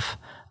have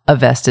a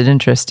vested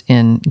interest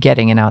in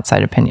getting an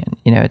outside opinion.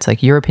 It's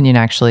like your opinion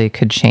actually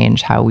could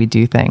change how we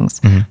do things.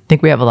 Mm-hmm. I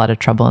think we have a lot of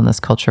trouble in this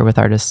culture with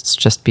artists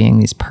just being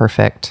these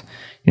perfect,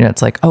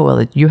 it's like, oh,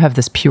 well, you have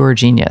this pure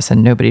genius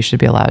and nobody should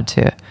be allowed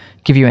to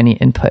give you any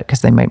input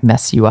because they might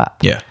mess you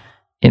up. Yeah.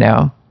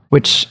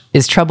 Which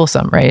is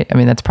troublesome, right? I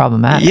mean, that's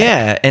problematic.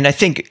 Yeah. And I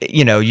think,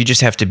 you just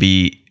have to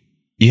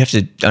you have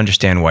to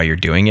understand why you're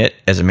doing it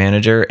as a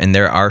manager. And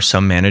there are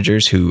some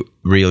managers who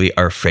really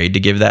are afraid to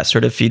give that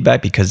sort of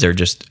feedback because they're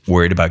just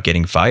worried about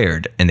getting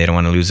fired and they don't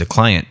want to lose a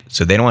client.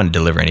 So they don't want to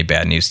deliver any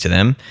bad news to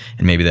them.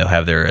 And maybe they'll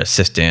have their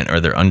assistant or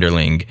their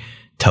underling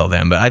tell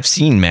them. But I've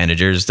seen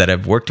managers that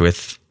I've worked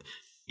with,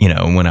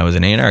 when I was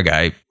an A&R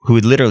guy, who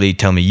would literally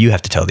tell me, you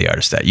have to tell the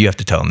artist that. You have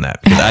to tell them that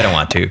because I don't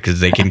want to because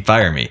they can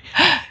fire me.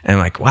 And I'm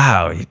like,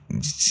 wow,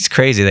 it's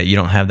crazy that you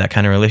don't have that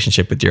kind of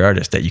relationship with your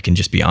artist, that you can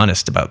just be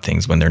honest about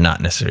things when they're not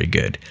necessarily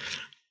good.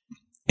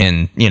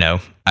 And,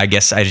 I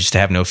guess I just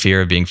have no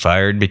fear of being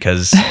fired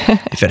because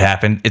if it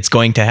happened, it's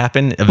going to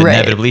happen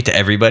inevitably to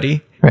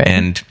everybody. Right.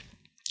 And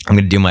I'm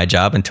going to do my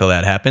job until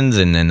that happens,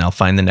 and then I'll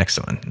find the next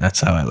one.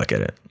 That's how I look at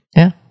it.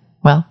 Yeah.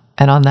 Well,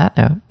 and on that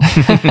note,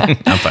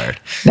 I'm fired.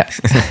 No,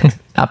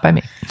 not by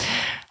me.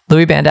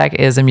 Louie Bandak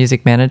is a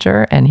music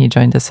manager, and he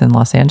joined us in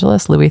Los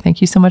Angeles. Louie,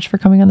 thank you so much for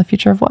coming on The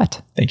Future of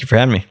What. Thank you for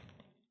having me.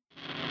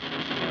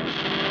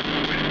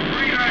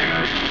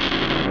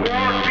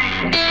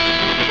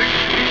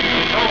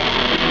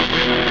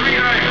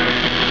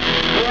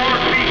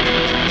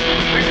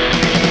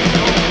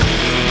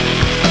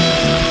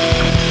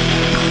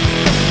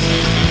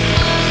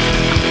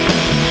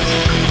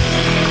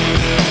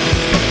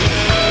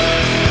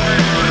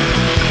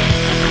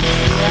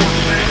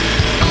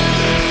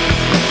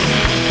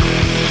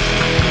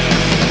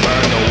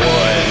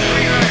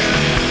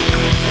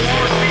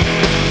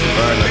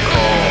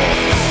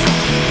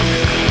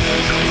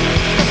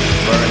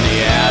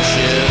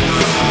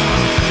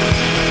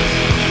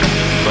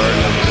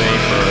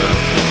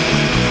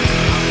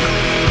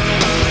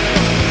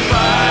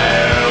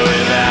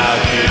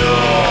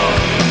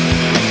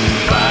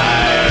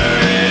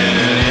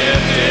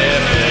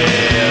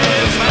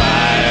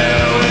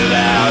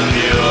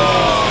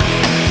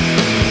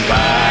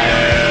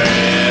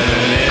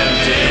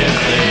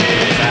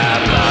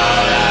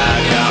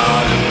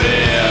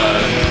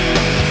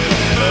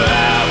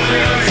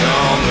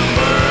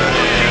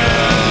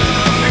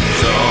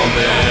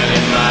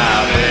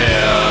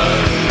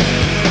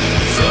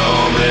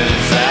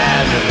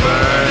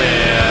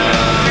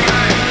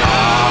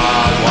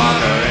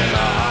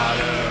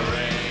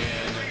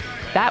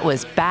 That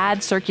was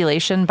Bad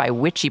Circulation by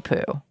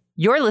Witchypoo.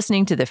 You're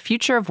listening to The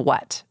Future of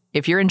What.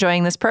 If you're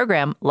enjoying this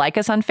program, like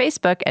us on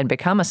Facebook and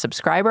become a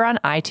subscriber on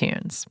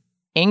iTunes.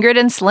 Ingrid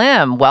and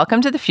Slim,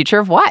 welcome to The Future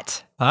of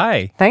What.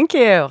 Hi. Thank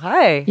you.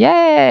 Hi.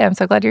 Yay, I'm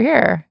so glad you're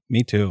here.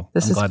 Me too.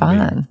 This I'm is glad to be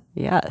here. fun.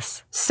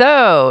 Yes.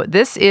 So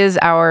this is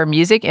our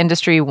Music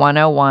Industry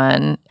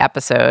 101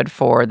 episode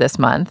for this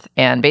month.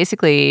 And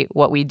basically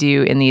what we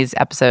do in these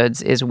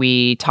episodes is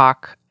we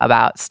talk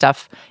about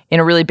stuff in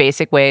a really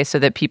basic way so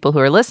that people who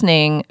are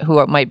listening,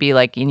 who might be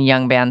like in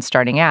young bands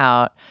starting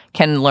out,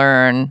 can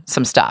learn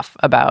some stuff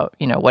about,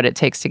 what it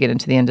takes to get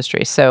into the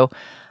industry. So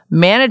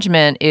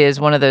management is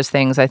one of those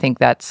things I think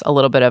that's a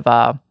little bit of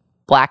a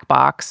black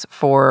box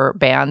for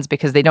bands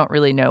because they don't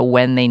really know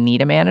when they need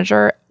a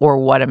manager or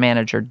what a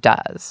manager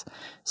does.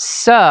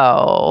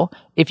 So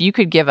if you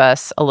could give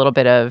us a little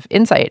bit of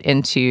insight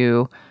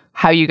into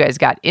how you guys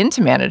got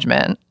into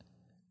management,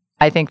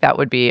 I think that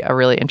would be a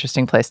really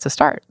interesting place to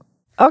start.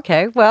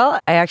 Okay. Well,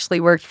 I actually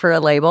worked for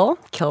a label,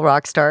 Kill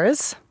Rock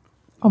Stars.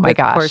 Oh my with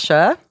gosh.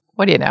 Portia.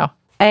 What do you know?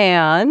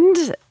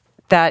 And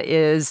that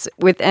is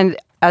and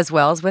as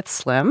well as with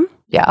Slim.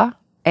 Yeah.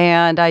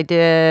 And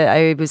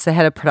I was the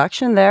head of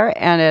production there.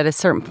 And at a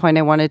certain point,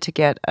 I wanted to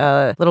get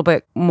a little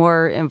bit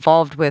more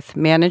involved with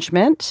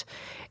management.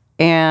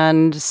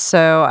 And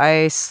so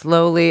I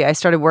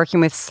started working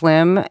with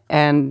Slim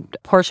and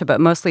Portia, but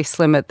mostly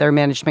Slim at their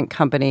management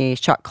company,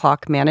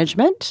 Shotclock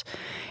Management.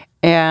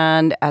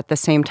 And at the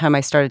same time,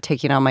 I started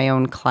taking on my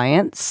own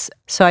clients.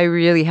 So I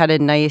really had a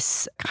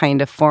nice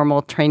kind of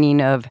formal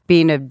training of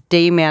being a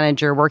day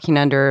manager, working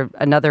under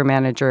another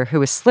manager who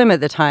was Slim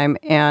at the time,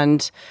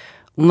 and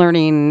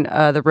learning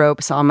the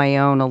ropes on my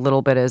own a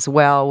little bit as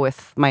well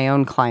with my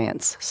own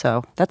clients.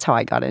 So that's how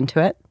I got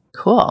into it.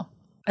 Cool.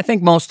 I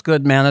think most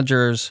good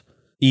managers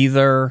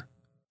either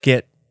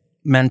get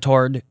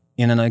mentored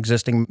in an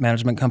existing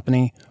management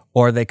company,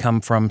 or they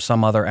come from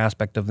some other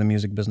aspect of the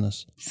music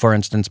business. For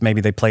instance,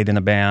 maybe they played in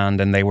a band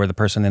and they were the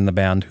person in the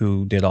band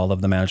who did all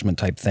of the management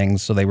type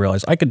things, so they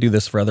realized, I could do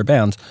this for other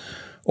bands.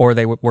 Or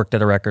they worked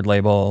at a record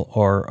label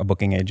or a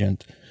booking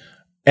agent.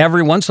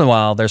 Every once in a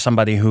while, there's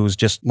somebody who's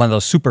just one of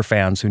those super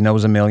fans who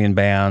knows a million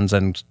bands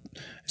and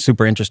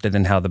super interested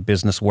in how the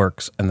business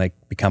works, and they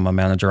become a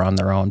manager on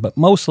their own. But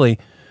mostly,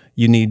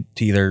 you need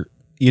to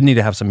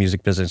have some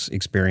music business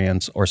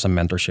experience or some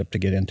mentorship to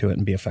get into it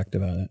and be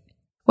effective at it.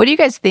 What do you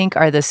guys think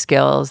are the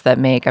skills that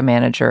make a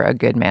manager a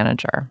good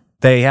manager?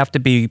 They have to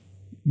be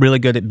really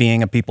good at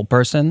being a people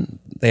person.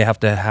 They have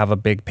to have a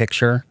big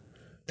picture.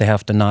 They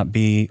have to not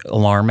be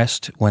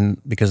alarmist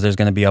because there's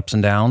going to be ups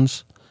and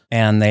downs.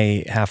 And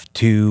they have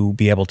to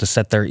be able to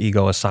set their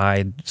ego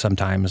aside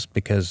sometimes,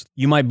 because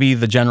you might be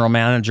the general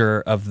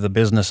manager of the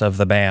business of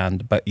the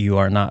band, but you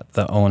are not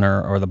the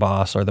owner or the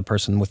boss or the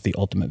person with the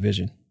ultimate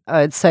vision.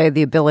 I'd say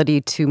the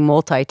ability to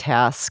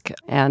multitask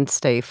and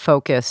stay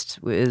focused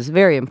is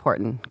very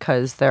important,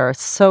 because there are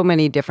so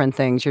many different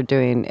things you're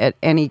doing at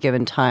any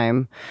given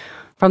time,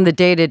 from the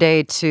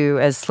day-to-day to,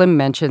 as Slim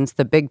mentions,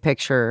 the big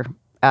picture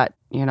at,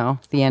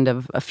 the end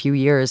of a few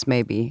years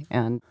maybe.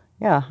 And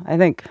yeah, I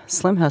think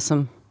Slim has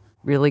some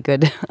really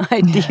good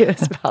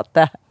ideas about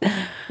that.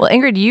 Well,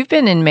 Ingrid, you've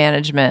been in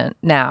management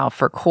now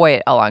for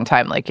quite a long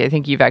time. Like, I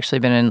think you've actually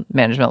been in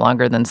management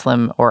longer than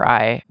Slim or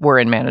I were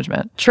in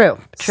management. True.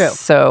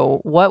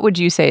 So what would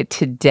you say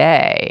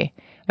today?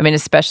 I mean,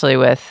 especially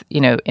with,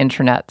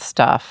 internet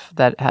stuff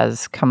that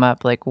has come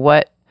up, like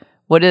what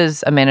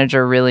does a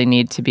manager really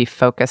need to be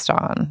focused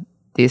on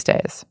these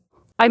days?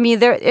 I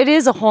mean, it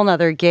is a whole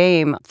nother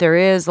game. There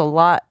is a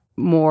lot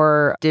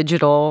more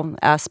digital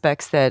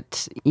aspects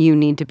that you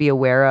need to be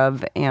aware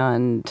of,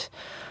 and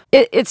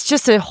it's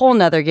just a whole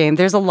nother game.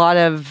 There's a lot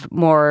of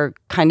more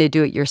kind of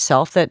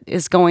do-it-yourself that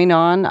is going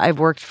on. I've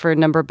worked for a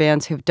number of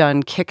bands who've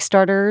done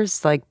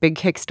Kickstarters, like big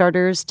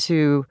Kickstarters,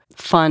 to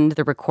fund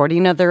the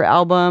recording of their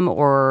album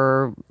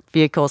or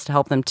vehicles to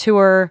help them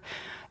tour.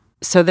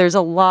 So there's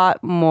a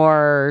lot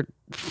more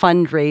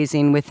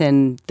fundraising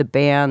within the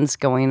bands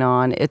going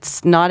on.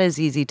 It's not as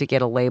easy to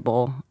get a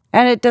label.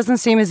 And it doesn't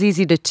seem as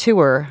easy to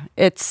tour.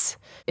 It's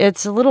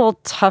a little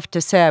tough to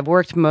say. I've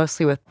worked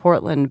mostly with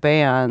Portland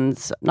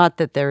bands. Not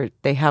that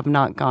they have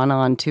not gone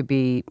on to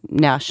be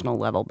national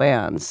level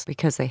bands,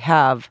 because they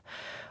have,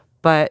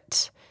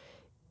 but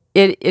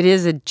it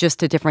is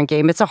just a different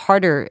game. It's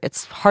harder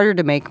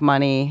to make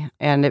money,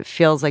 and it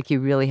feels like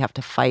you really have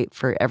to fight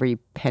for every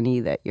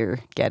penny that you're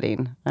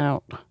getting.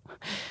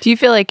 Do you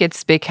feel like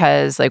it's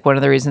because, like, one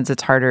of the reasons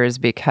it's harder is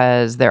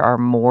because there are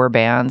more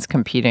bands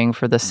competing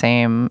for the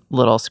same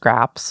little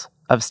scraps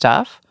of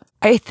stuff?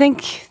 I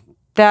think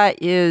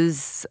that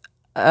is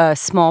a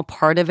small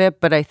part of it,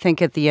 but I think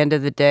at the end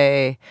of the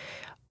day,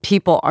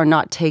 people are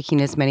not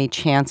taking as many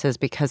chances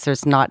because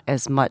there's not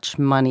as much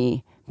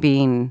money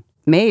being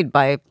made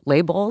by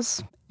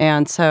labels.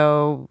 And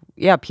so,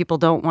 yeah, people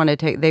don't want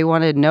to they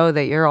want to know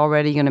that you're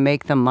already going to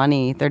make them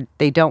money.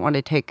 They don't want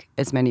to take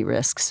as many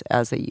risks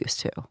as they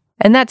used to.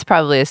 And that's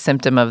probably a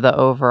symptom of the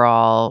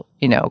overall,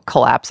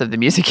 collapse of the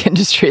music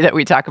industry that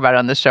we talk about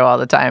on the show all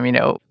the time.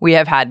 We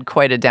have had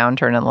quite a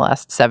downturn in the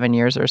last 7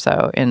 years or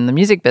so in the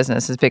music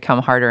business. It's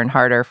become harder and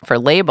harder for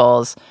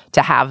labels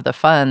to have the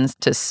funds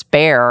to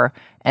spare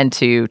and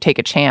to take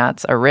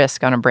a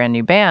risk on a brand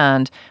new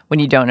band when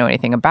you don't know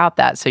anything about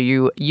that. So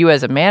you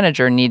as a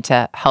manager need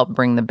to help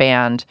bring the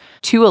band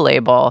to a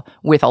label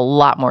with a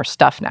lot more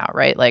stuff now,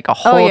 right? Like a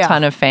whole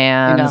ton of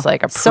fans,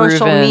 like a proven...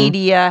 Social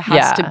media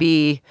has to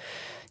be...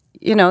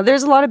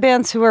 there's a lot of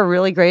bands who are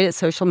really great at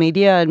social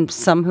media and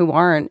some who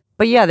aren't.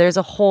 But yeah, there's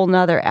a whole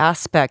nother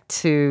aspect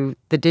to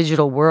the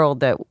digital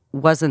world that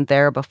wasn't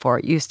there before.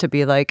 It used to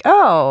be like,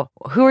 oh,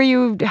 who are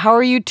you? How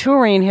are you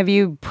touring? Have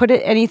you put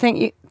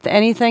anything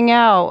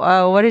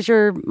out? What does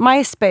your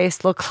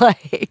MySpace look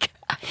like?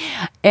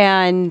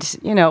 And,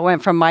 it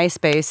went from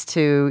MySpace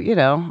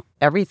to,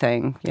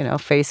 everything,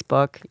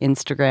 Facebook,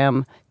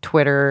 Instagram,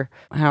 Twitter,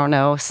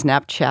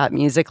 Snapchat,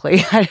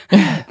 Musical.ly.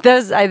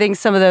 I think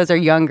some of those are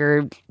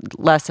younger,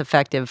 less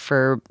effective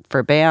for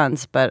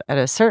bands, but at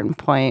a certain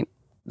point,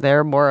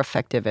 they're more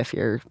effective if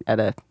you're at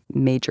a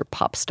major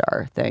pop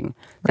star thing.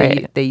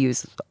 Right. They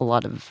use a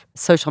lot of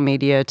social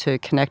media to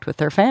connect with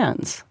their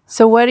fans.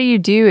 So what do you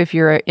do if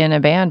you're in a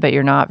band, but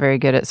you're not very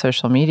good at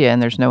social media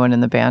and there's no one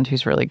in the band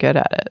who's really good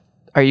at it?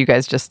 Are you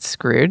guys just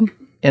screwed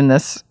in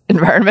this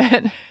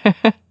environment?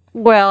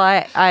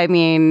 Well, I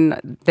mean,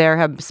 there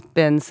have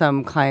been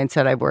some clients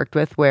that I've worked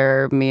with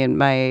where me and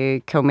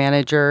my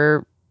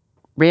co-manager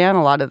ran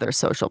a lot of their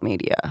social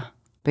media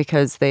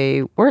because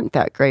they weren't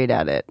that great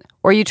at it.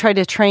 Or you try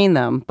to train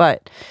them,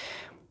 but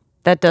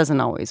that doesn't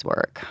always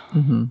work.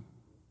 Mm-hmm.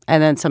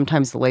 And then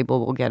sometimes the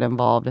label will get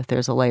involved if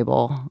there's a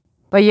label.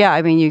 But yeah,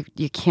 I mean,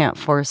 you can't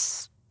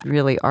force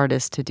really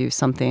artists to do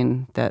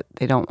something that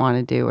they don't want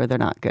to do or they're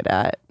not good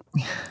at.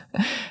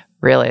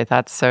 Really,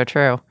 that's so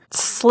true.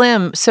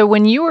 Slim, so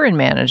when you were in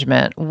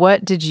management,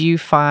 what did you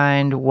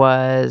find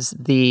was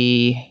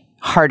the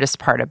hardest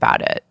part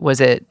about it? Was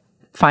it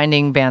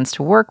finding bands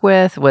to work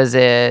with? Was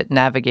it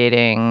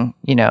navigating,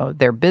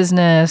 their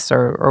business,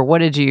 or what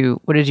did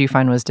you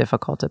find was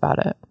difficult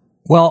about it?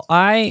 Well,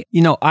 I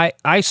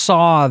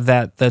saw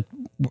that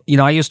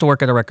I used to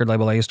work at a record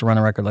label. I used to run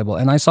a record label,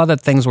 and I saw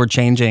that things were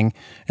changing,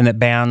 and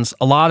that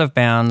a lot of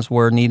bands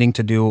were needing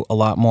to do a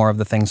lot more of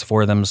the things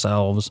for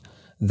themselves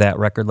that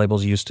record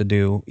labels used to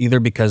do, either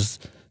because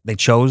they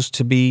chose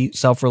to be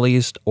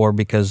self-released or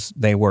because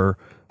they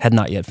had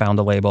not yet found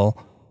a label.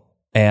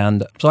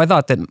 And so I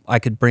thought that I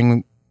could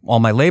bring all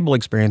my label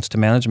experience to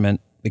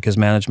management because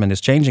management is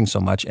changing so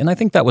much. And I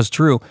think that was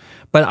true.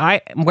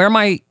 But where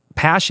my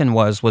passion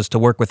was to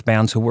work with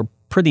bands who were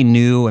pretty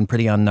new and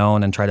pretty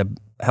unknown and try to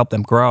help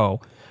them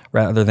grow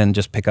rather than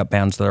just pick up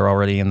bands that are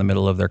already in the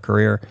middle of their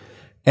career.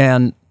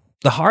 And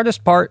the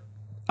hardest part,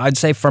 I'd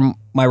say from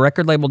my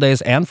record label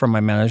days and from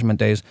my management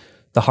days,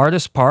 the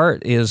hardest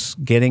part is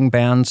getting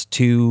bands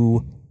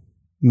to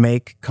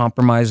make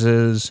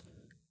compromises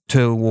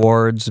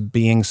towards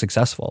being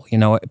successful.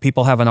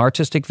 People have an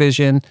artistic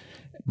vision,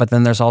 but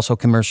then there's also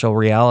commercial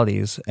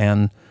realities.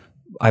 And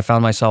I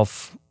found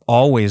myself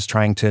always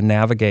trying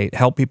to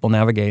help people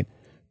navigate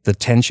the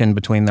tension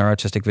between their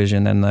artistic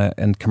vision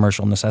and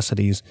commercial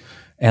necessities.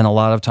 And a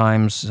lot of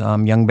times,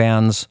 young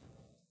bands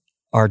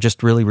are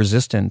just really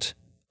resistant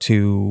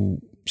to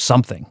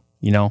something.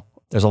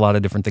 There's a lot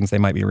of different things they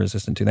might be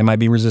resistant to. They might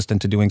be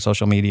resistant to doing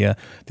social media.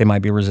 They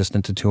might be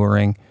resistant to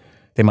touring.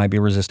 They might be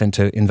resistant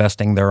to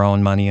investing their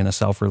own money in a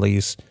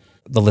self-release.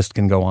 The list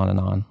can go on and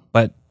on.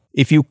 But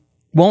if you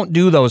won't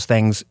do those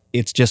things,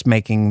 it's just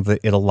making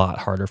it a lot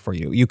harder for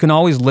you. You can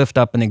always lift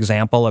up an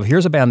example of,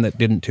 here's a band that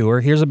didn't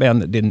tour, here's a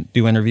band that didn't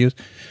do interviews.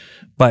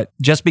 But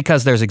just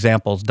because there's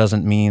examples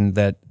doesn't mean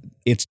that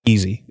it's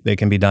easy. They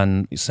can be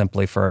done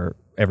simply for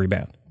every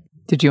band.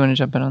 Did you want to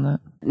jump in on that?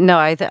 No,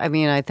 I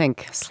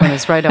think Slim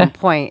is right on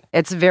point.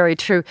 It's very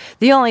true.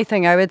 The only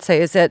thing I would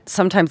say is that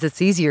sometimes it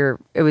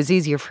was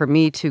easier for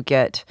me to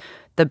get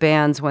the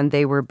bands when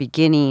they were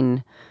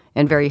beginning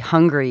and very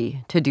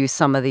hungry to do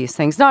some of these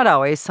things. Not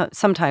always.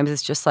 Sometimes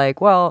it's just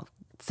like, well,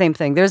 same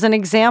thing. There's an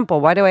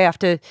example. Why do I have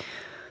to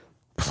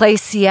play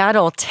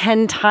Seattle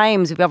 10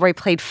 times? We've already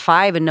played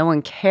 5 and no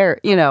one cares.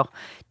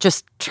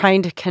 Just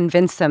trying to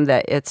convince them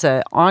that it's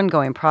an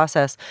ongoing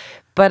process.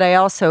 But I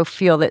also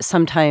feel that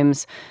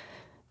sometimes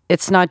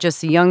it's not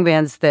just the young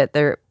bands, that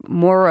they're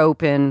more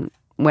open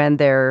when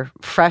they're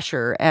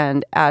fresher,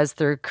 and as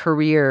their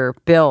career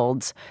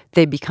builds,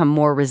 they become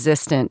more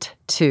resistant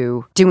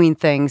to doing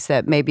things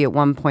that maybe at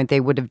one point they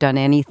would have done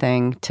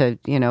anything to,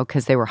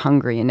 because they were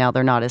hungry, and now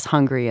they're not as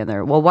hungry, and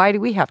well, why do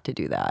we have to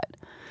do that?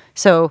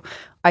 So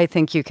I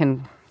think you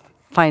can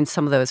find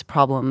some of those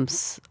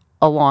problems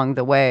along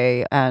the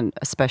way, and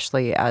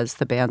especially as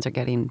the bands are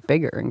getting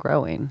bigger and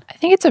growing. I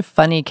think it's a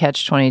funny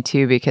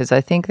catch-22 because I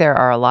think there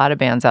are a lot of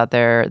bands out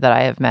there that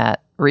I have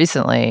met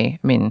recently,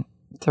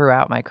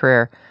 throughout my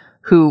career,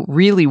 who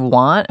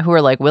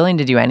are like willing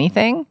to do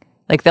anything.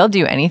 Like they'll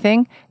do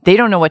anything. They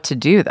don't know what to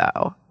do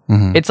though.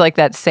 Mm-hmm. It's like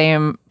that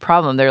same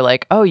problem. They're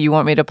like, oh, you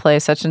want me to play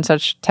such and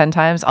such 10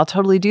 times? I'll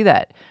totally do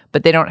that.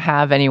 But they don't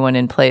have anyone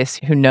in place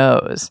who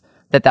knows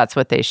that that's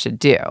what they should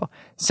do.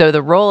 So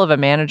the role of a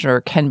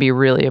manager can be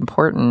really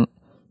important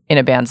in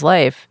a band's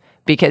life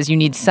because you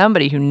need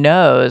somebody who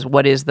knows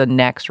what is the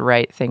next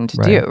right thing to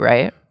do,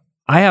 right?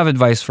 I have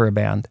advice for a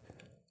band.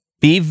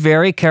 Be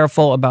very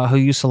careful about who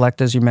you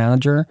select as your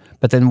manager,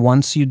 but then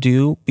once you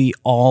do, be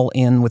all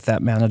in with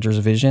that manager's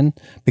vision,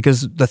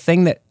 because the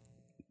thing that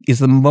is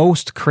the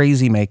most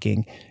crazy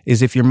making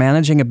is if you're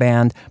managing a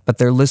band, but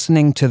they're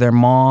listening to their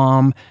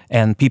mom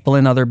and people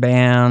in other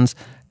bands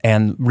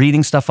and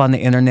reading stuff on the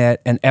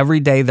internet, and every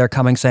day they're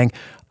coming saying,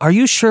 are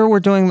you sure we're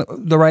doing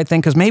the right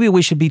thing? Because maybe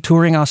we should be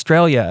touring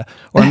Australia,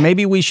 or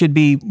maybe we should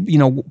be,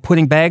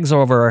 putting bags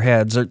over our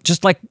heads, or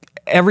just like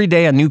every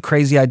day a new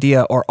crazy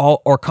idea,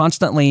 or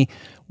constantly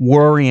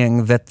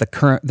worrying that the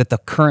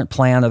current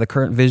plan or the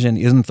current vision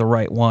isn't the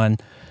right one.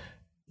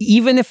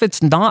 Even if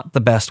it's not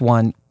the best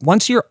one,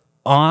 once you're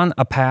on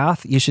a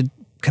path, you should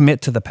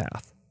commit to the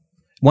path.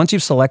 Once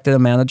you've selected a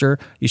manager,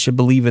 you should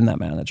believe in that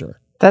manager.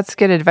 That's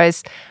good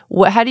advice.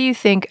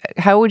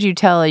 How would you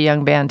tell a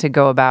young band to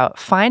go about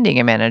finding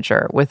a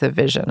manager with a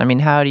vision?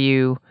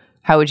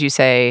 How would you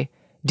say,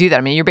 do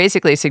that? You're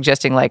basically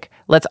suggesting like,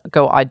 let's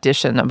go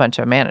audition a bunch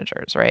of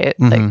managers, right?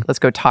 Mm-hmm. Like, let's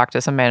go talk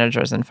to some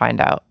managers and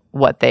find out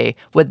what they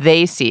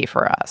see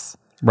for us.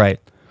 Right.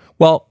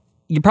 Well,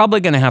 you're probably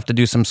going to have to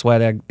do some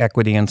sweat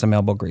equity and some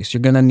elbow grease. You're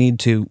going to need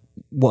to,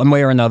 one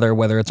way or another,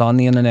 whether it's on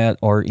the internet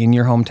or in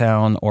your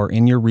hometown or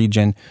in your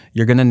region,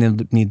 you're going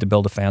to need to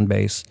build a fan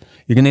base.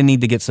 You're going to need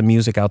to get some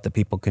music out that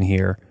people can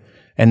hear.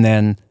 And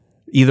then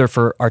either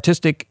for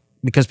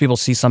because people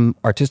see some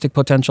artistic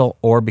potential,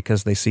 or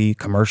because they see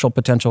commercial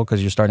potential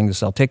because you're starting to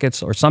sell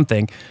tickets or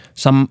something,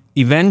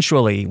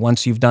 eventually,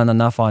 once you've done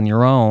enough on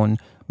your own,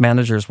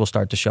 managers will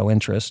start to show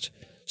interest.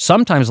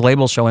 Sometimes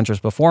labels show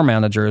interest before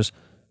managers,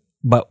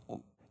 but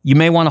you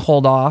may want to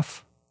hold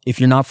off If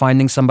you're not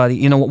finding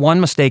somebody, one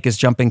mistake is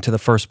jumping to the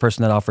first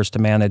person that offers to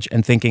manage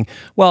and thinking,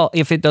 well,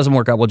 if it doesn't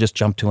work out, we'll just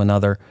jump to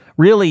another.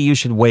 Really, you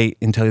should wait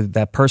until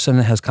that person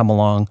has come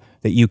along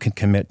that you can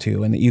commit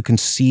to and that you can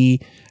see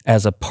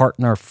as a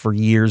partner for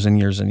years and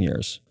years and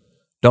years.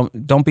 Don't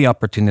be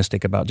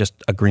opportunistic about just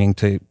agreeing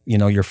to,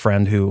 your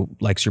friend who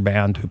likes your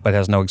band but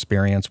has no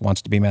experience,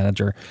 wants to be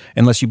manager,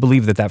 unless you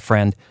believe that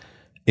friend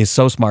is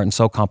so smart and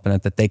so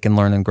competent that they can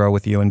learn and grow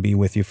with you and be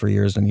with you for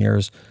years and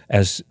years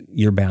as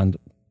your band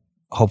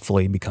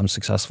hopefully becomes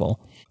successful.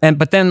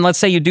 But then let's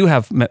say you do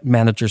have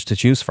managers to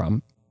choose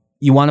from.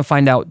 You want to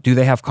find out, do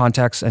they have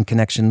contacts and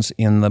connections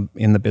in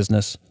the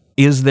business?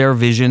 Is their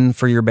vision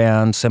for your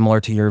band similar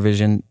to your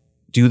vision?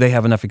 Do they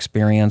have enough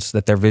experience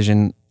that their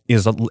vision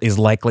is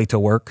likely to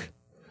work?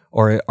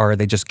 Or are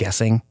they just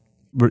guessing?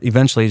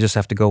 Eventually, you just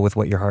have to go with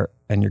what your heart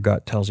and your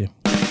gut tells you.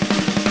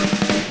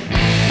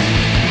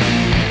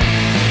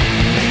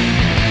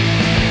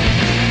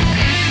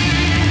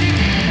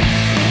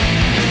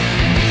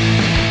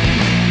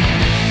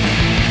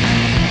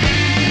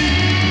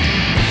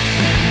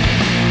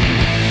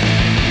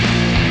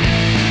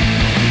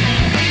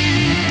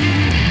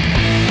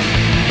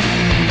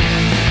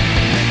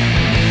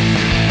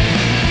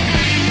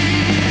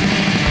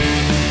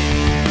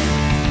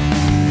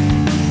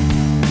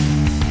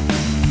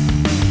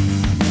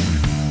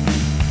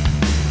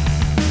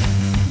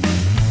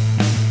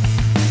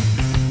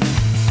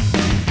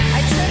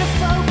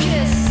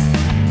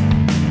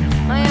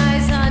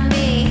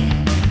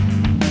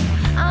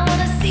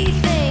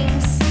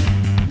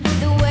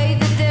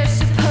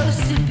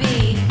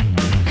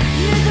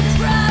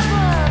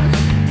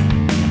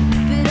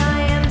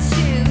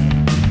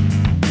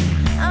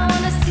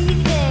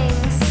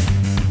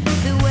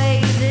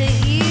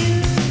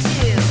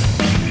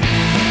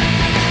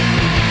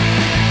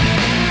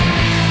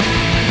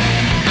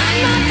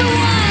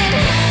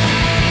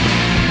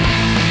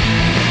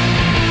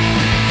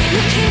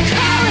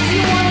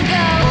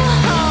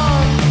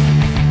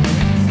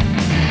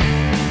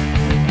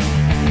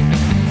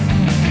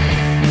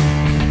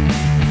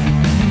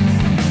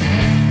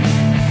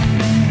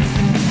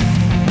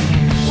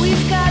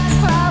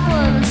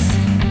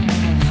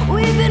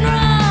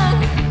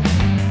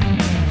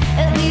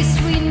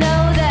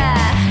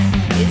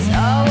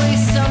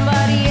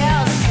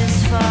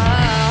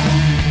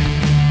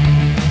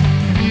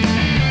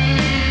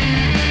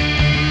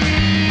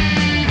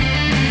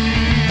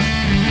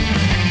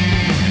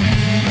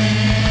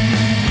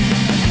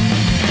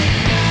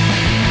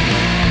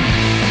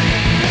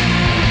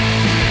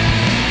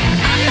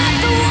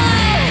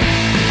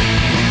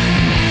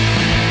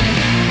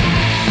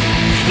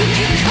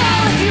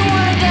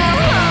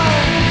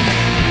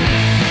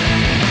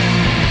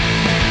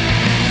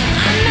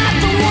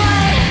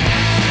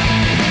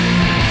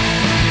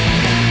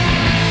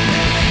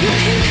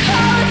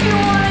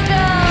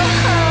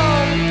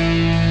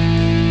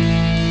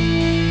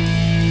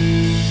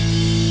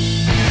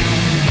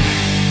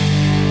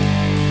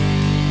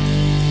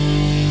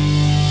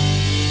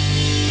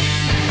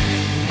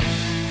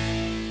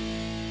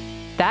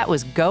 That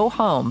was Go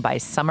Home by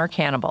Summer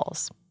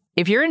Cannibals.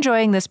 If you're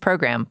enjoying this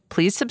program,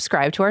 please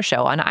subscribe to our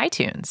show on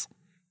iTunes.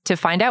 To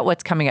find out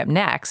what's coming up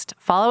next,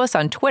 follow us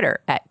on Twitter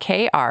at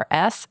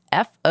KRSFOW.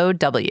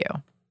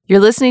 You're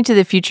listening to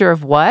The Future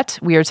of What?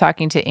 We are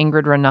talking to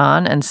Ingrid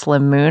Renan and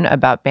Slim Moon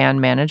about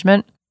band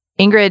management.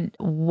 Ingrid,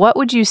 what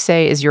would you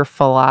say is your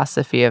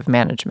philosophy of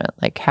management?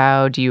 Like,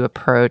 how do you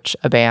approach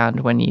a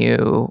band when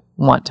you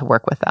want to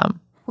work with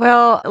them?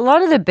 Well, a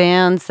lot of the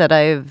bands that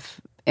I've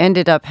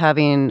ended up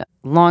having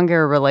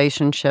longer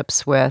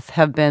relationships with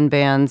have been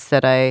bands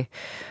that I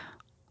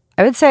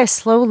would say I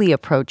slowly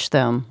approached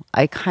them.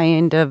 I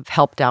kind of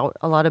helped out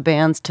a lot of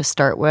bands to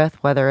start with,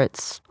 whether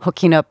it's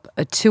hooking up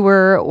a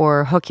tour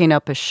or hooking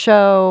up a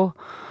show,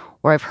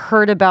 or I've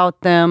heard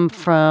about them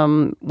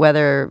from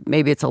whether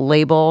maybe it's a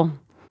label.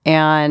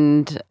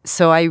 And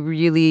so I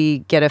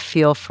really get a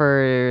feel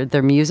for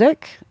their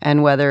music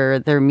and whether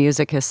their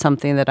music is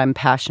something that I'm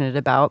passionate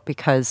about,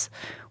 because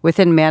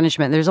within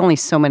management, there's only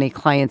so many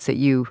clients that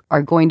you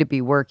are going to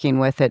be working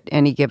with at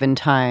any given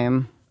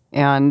time.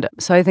 And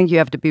so I think you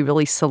have to be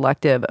really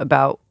selective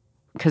about,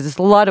 because it's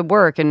a lot of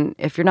work, and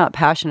if you're not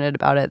passionate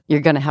about it, you're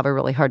going to have a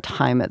really hard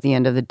time at the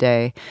end of the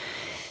day.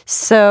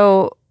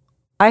 So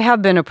I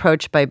have been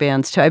approached by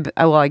bands too.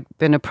 I've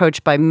been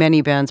approached by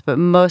many bands, but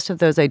most of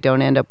those I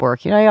don't end up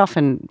working. I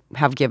often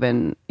have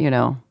given,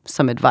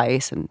 some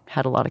advice and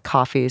had a lot of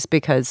coffees,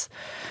 because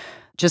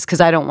just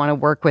because I don't want to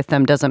work with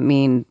them doesn't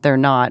mean they're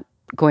not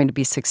going to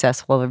be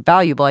successful or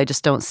valuable. I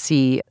just don't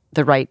see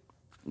the right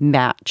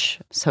match,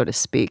 so to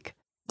speak.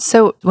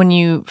 So when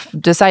you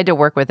decide to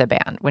work with a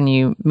band, when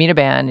you meet a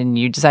band and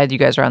you decide you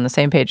guys are on the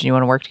same page and you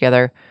want to work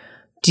together,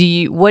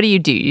 what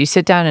do? You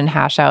sit down and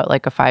hash out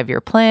like a 5-year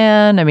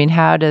plan? I mean,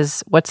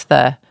 what's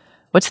the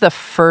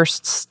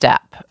first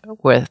step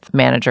with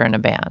manager and a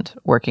band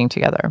working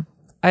together?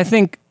 I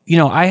think,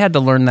 I had to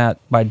learn that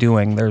by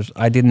doing.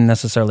 I didn't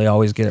necessarily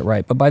always get it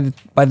right, but by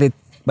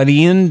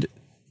the end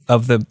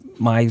of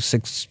my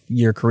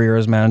 6-year career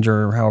as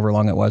manager, or however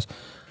long it was,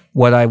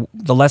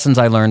 the lessons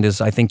I learned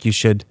is I think you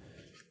should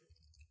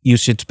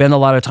spend a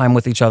lot of time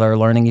with each other,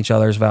 learning each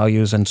other's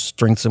values and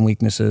strengths and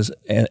weaknesses,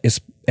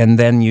 and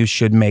then you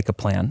should make a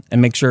plan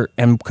and make sure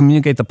and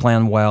communicate the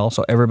plan well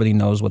so everybody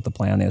knows what the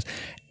plan is,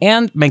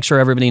 and make sure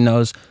everybody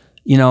knows,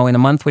 in a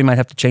month we might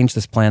have to change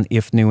this plan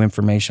if new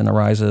information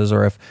arises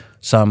or if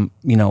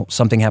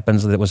something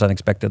happens that was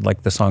unexpected, like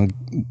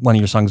one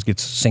of your songs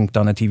gets synced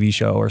on a TV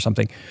show or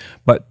something.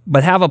 But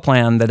have a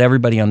plan that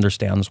everybody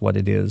understands what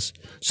it is,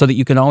 so that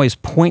you can always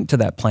point to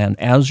that plan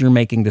as you're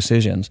making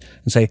decisions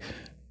and say,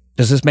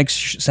 does this make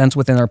sense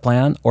within our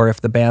plan? Or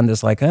if the band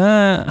is like,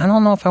 I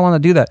don't know if I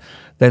want to do that,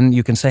 then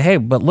you can say, hey,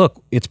 but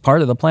look, it's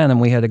part of the plan and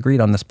we had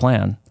agreed on this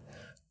plan.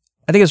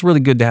 I think it's really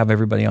good to have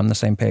everybody on the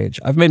same page.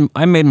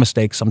 I made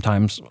mistakes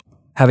sometimes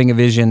having a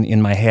vision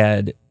in my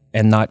head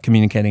and not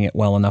communicating it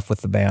well enough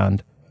with the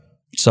band,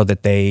 so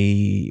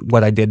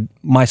that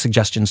my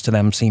suggestions to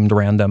them seemed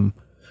random,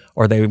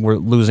 or they were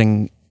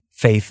losing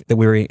faith that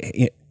we were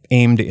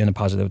aimed in a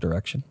positive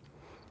direction.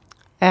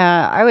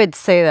 I would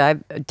say that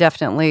I've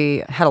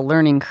definitely had a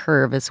learning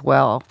curve as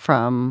well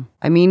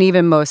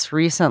even most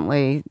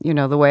recently,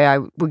 the way I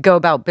would go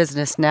about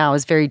business now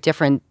is very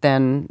different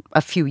than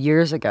a few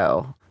years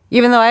ago.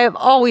 Even though I have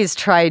always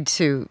tried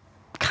to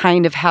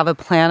kind of have a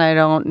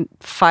plan,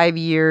 5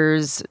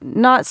 years,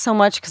 not so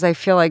much, because I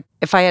feel like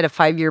if I had a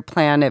 5-year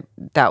plan,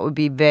 that would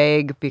be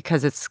vague,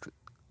 because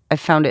I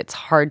found it's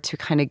hard to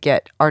kind of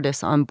get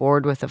artists on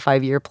board with a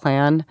 5-year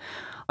plan.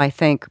 I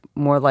think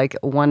more like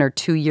a 1 or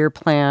 2 year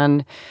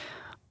plan,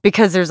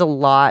 because there's a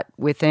lot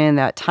within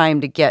that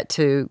time to get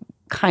to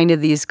kind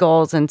of these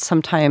goals, and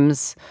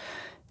sometimes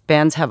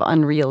bands have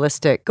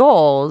unrealistic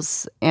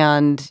goals,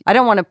 and I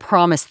don't want to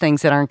promise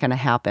things that aren't going to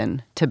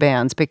happen to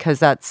bands, because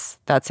that's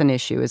an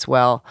issue as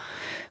well.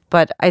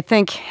 But I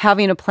think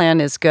having a plan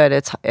is good.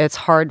 It's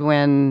hard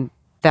when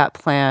that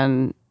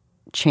plan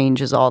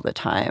changes all the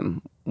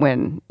time,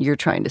 when you're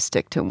trying to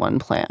stick to one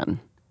plan,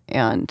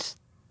 and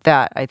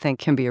that, I think,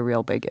 can be a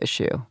real big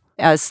issue.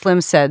 As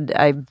Slim said,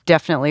 I've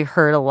definitely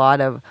heard a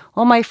lot of,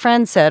 well, my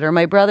friend said, or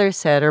my brother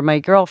said, or my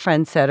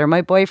girlfriend said, or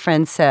my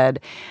boyfriend said.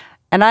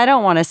 And I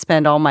don't want to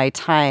spend all my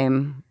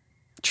time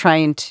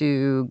trying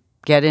to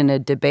get in a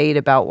debate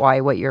about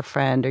why what your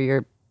friend or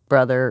your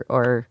brother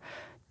or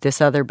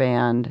this other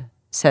band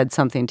said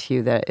something to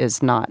you that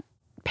is not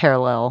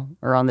parallel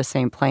or on the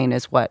same plane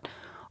as what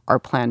our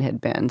plan had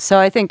been. So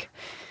I think,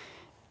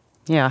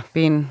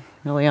 being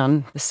really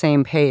on the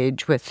same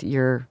page with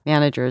your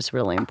manager is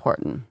really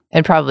important.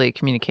 And probably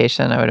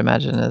communication, I would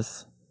imagine,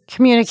 is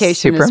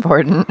super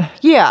important.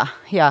 Yeah,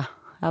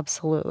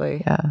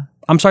 absolutely. Yeah.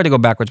 I'm sorry to go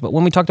backwards, but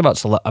when we talked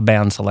about a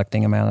band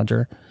selecting a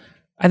manager,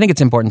 I think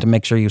it's important to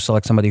make sure you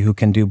select somebody who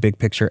can do big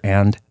picture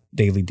and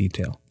daily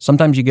detail.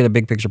 Sometimes you get a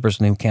big picture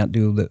person who can't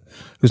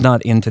who's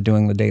not into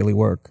doing the daily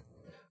work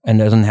and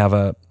doesn't have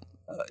a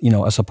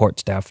support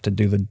staff to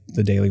do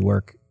the daily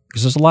work,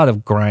 because there's a lot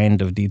of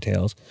grind of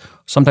details.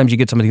 Sometimes you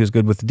get somebody who's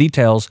good with the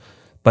details,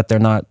 but they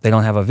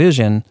don't have a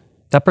vision.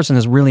 That person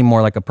is really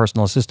more like a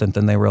personal assistant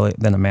than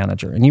a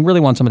manager. And you really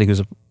want somebody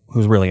who's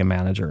really a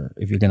manager,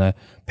 if you're going to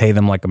pay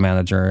them like a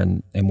manager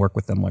and work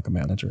with them like a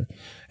manager.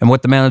 And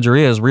what the manager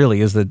is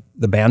that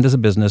the band is a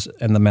business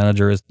and the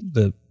manager is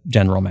the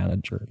general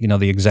manager,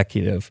 the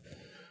executive.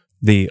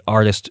 The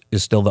artist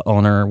is still the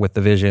owner with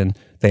the vision.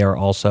 They are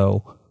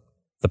also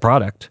the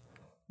product.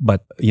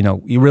 But,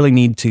 you really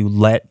need to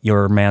let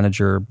your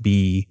manager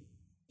be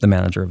the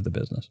manager of the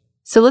business.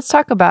 So let's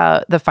talk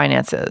about the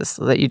finances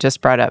that you just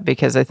brought up,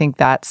 because I think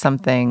that's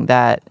something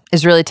that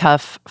is really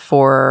tough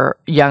for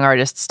young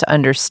artists to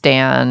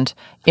understand.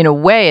 In a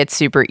way, it's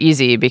super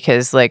easy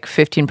because like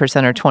 15%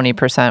 or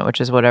 20%, which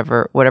is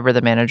whatever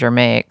the manager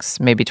makes,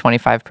 maybe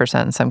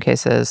 25% in some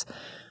cases,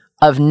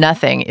 of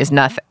nothing is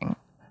nothing.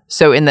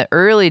 So in the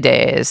early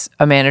days,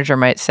 a manager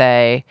might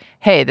say,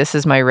 hey, this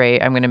is my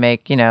rate. I'm going to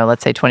make,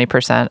 let's say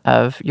 20%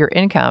 of your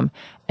income.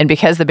 And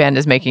because the band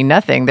is making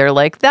nothing, they're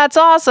like, that's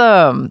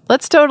awesome.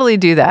 Let's totally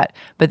do that.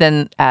 But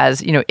then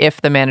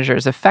if the manager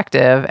is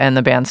effective and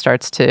the band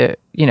starts to,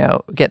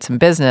 get some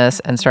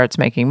business and starts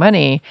making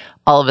money,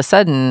 all of a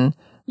sudden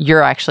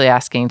you're actually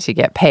asking to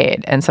get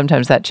paid. And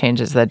sometimes that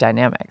changes the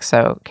dynamic.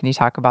 So can you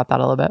talk about that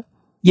a little bit?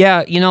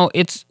 Yeah,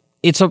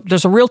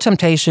 there's a real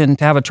temptation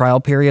to have a trial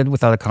period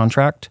without a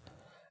contract.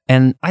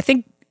 And I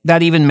think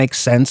that even makes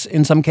sense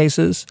in some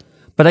cases.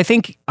 But I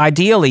think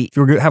ideally, if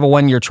you have a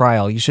 1-year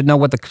trial, you should know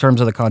what the terms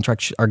of the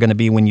contract are going to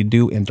be when you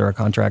do enter a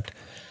contract.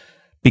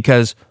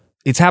 Because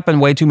it's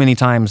happened way too many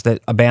times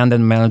that a band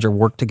and a manager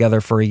work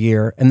together for a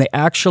year and they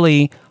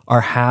actually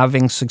are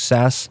having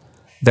success.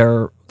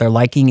 They're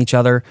liking each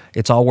other.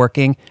 It's all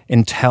working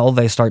until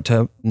they start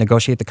to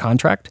negotiate the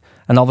contract.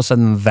 And all of a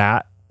sudden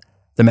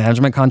the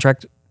management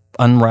contract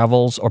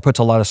unravels or puts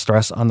a lot of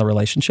stress on the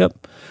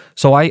relationship.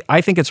 So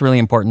I think it's really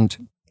important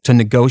to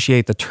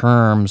negotiate the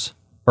terms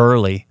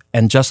early.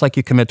 And just like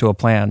you commit to a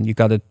plan, you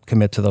got to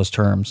commit to those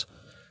terms.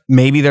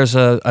 Maybe there's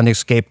an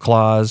escape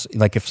clause,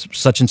 like if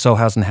such and so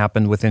hasn't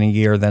happened within a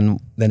year, then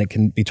it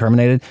can be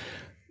terminated.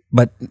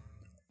 But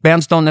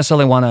bands don't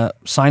necessarily want to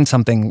sign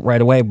something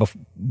right away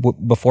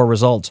before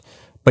results,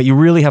 but you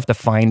really have to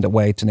find a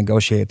way to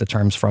negotiate the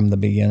terms from the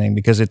beginning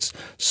because it's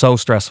so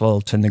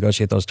stressful to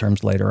negotiate those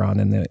terms later on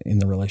in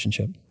the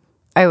relationship.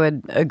 I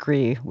would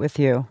agree with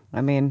you.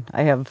 I mean,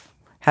 I have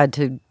had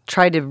to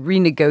try to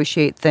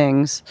renegotiate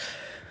things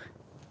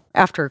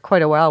after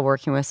quite a while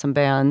working with some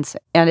bands,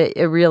 and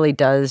it really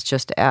does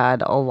just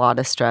add a lot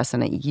of stress,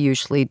 and it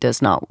usually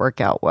does not work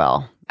out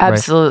well.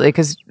 Absolutely,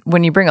 because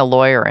when you bring a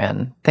lawyer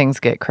in, things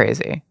get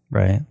crazy.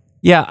 Right.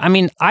 Yeah, I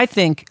mean, I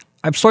think,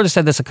 I've sort of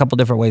said this a couple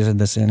different ways in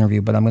this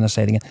interview, but I'm going to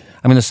say it again.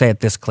 I'm going to say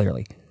it this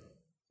clearly.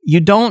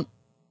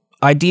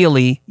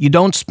 Ideally, you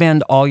don't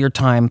spend all your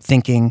time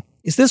thinking,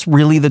 is this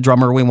really the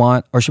drummer we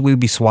want, or should we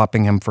be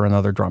swapping him for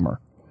another drummer?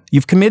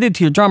 You've committed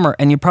to your drummer,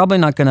 and you're probably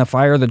not going to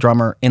fire the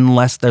drummer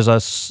unless there's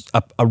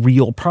a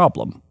real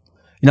problem.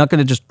 You're not going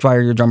to just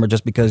fire your drummer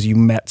just because you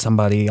met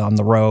somebody on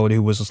the road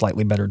who was a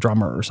slightly better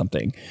drummer or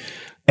something.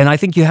 And I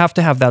think you have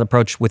to have that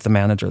approach with the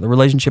manager. The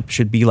relationship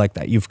should be like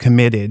that. You've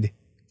committed,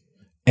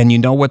 and you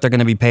know what they're going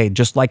to be paid,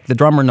 just like the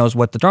drummer knows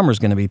what the drummer's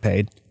going to be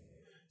paid.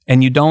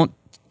 And you don't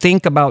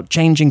think about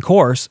changing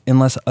course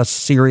unless a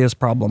serious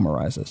problem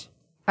arises.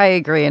 I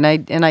agree, and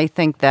I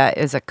think that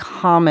is a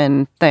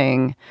common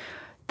thing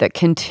that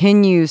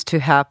continues to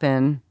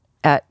happen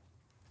at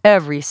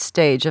every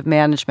stage of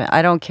management.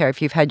 I don't care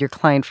if you've had your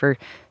client for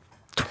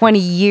 20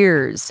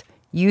 years,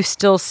 you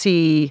still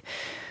see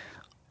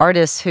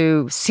artists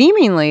who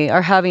seemingly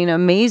are having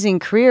amazing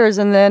careers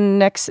and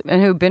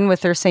who've been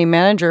with their same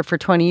manager for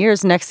 20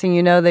 years, next thing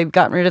you know, they've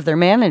gotten rid of their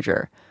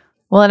manager.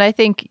 Well, and I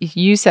think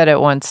you said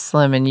it once,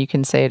 Slim, and you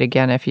can say it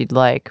again if you'd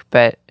like,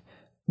 but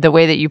the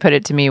way that you put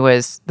it to me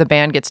was the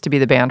band gets to be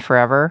the band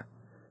forever,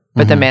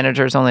 but the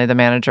manager is only the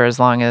manager as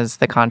long as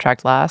the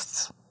contract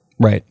lasts.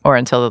 Right. Or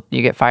until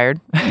you get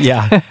fired.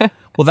 Yeah.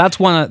 Well, that's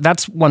one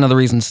of the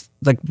reasons,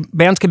 like,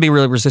 bands can be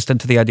really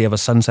resistant to the idea of a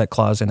sunset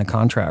clause in a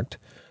contract.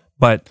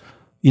 But,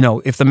 you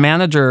know, if the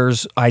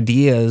manager's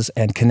ideas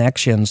and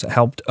connections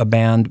helped a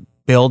band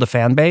build a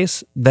fan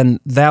base, then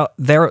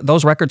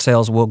those record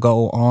sales will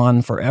go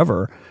on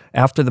forever.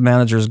 After the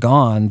manager's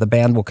gone, the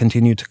band will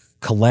continue to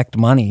collect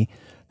money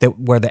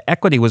where the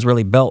equity was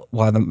really built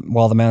while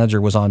the manager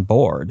was on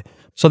board.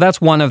 So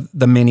that's one of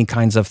the many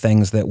kinds of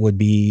things that would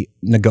be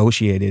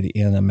negotiated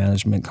in a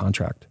management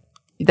contract.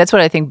 That's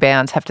what I think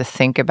bands have to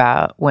think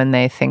about when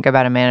they think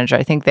about a manager.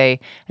 I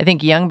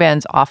think young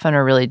bands often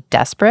are really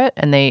desperate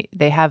and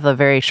they have a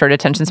very short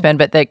attention span,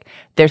 but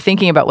they're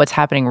thinking about what's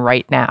happening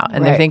right now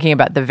and they're thinking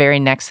about the very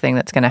next thing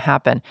that's going to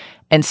happen.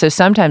 And so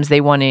sometimes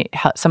they want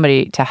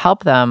somebody to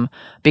help them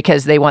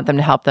because they want them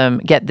to help them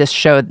get this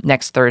show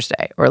next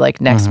Thursday or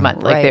like next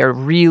month. Like they're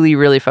really,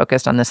 really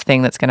focused on this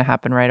thing that's going to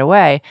happen right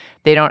away.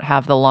 They don't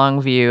have the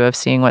long view of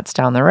seeing what's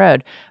down the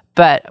road.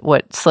 But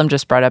what Slim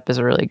just brought up is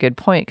a really good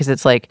point because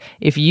it's like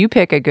if you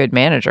pick a good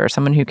manager,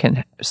 someone who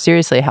can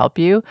seriously help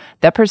you,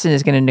 that person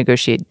is going to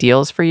negotiate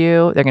deals for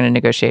you. They're going to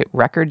negotiate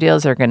record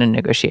deals. They're going to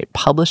negotiate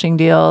publishing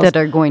deals that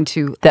are going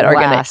to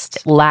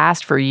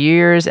last for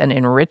years and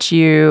enrich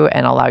you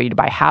and allow you to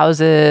buy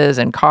houses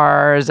and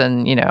cars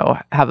and, you know,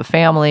 have a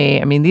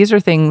family. I mean, these are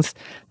things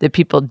that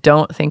people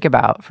don't think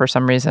about for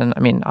some reason. I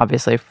mean,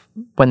 obviously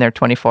when they're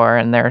 24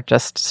 and they're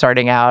just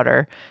starting out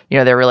or, you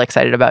know, they're really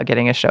excited about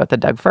getting a show at the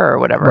Doug Fir or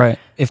whatever. Right.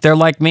 If they're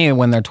like me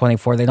when they're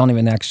 24, they don't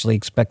even actually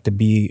expect to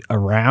be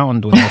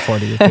around when they're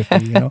 40 or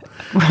 50, you know?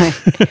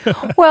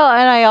 Right. Well,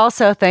 and I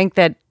also think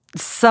that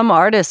some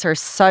artists are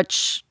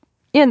such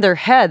in their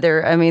head.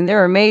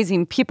 They're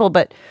amazing people,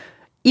 but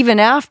even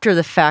after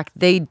the fact,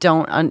 they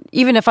don't,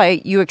 even if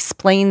you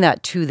explain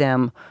that to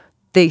them,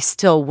 they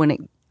still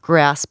wouldn't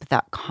grasp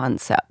that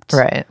concept.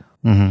 Right.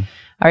 Mm-hmm.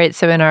 All right,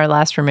 so in our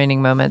last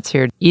remaining moments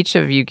here, each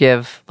of you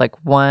give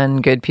like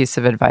one good piece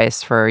of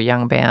advice for a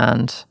young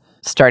band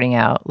starting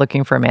out,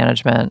 looking for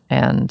management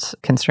and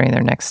considering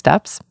their next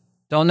steps.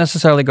 Don't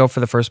necessarily go for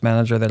the first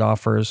manager that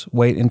offers.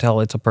 Wait until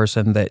it's a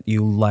person that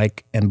you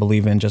like and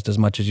believe in just as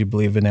much as you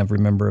believe in every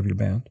member of your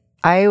band.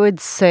 I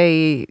would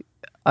say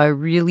I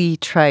really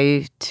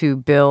try to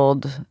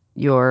build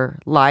your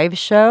live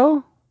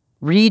show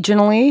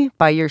regionally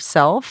by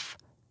yourself,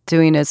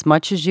 doing as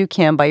much as you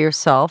can by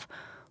yourself,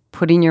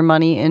 putting your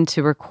money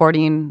into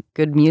recording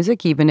good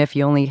music, even if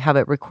you only have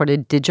it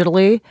recorded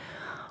digitally,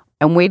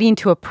 and waiting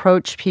to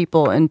approach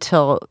people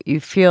until you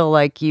feel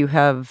like you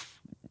have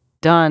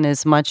done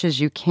as much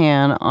as you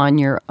can on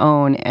your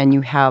own and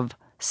you have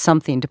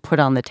something to put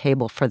on the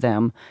table for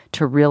them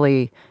to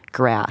really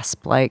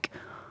grasp. Like,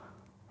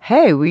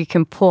 hey, we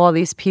can pull all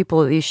these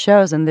people at these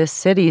shows in these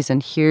cities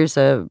and here's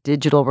a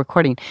digital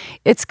recording.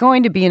 It's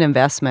going to be an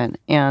investment.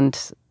 And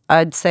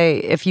I'd say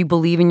if you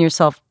believe in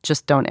yourself,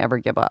 just don't ever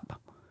give up.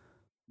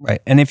 Right.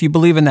 And if you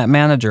believe in that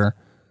manager,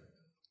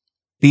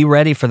 be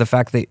ready for the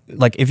fact that,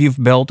 like, if you've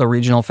built a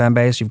regional fan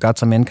base, you've got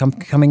some income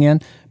coming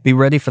in, be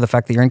ready for the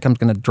fact that your income's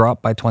going to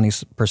drop by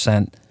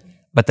 20%,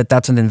 but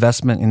that's an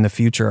investment in the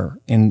future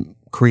in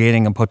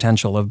creating a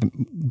potential of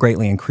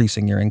greatly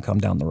increasing your income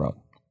down the road.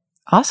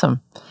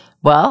 Awesome.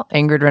 Well,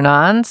 Ingrid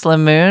Renan,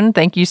 Slim Moon,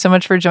 thank you so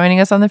much for joining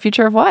us on The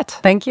Future of What?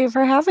 Thank you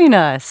for having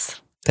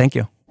us. Thank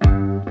you.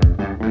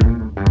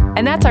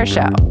 And that's our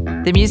show.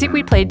 The music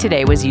we played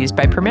today was used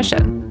by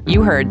permission.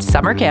 You heard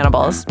Summer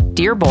Cannibals,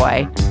 Dear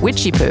Boy,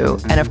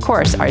 Witchypoo, and of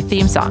course, our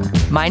theme song,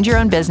 Mind Your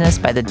Own Business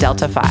by the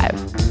Delta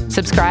 5.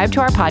 Subscribe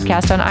to our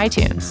podcast on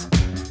iTunes.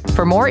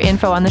 For more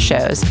info on the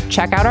shows,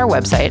 check out our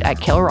website at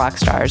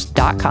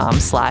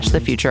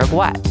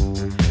killrockstars.com/thefutureofwhat.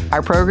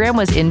 Our program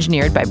was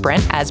engineered by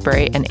Brent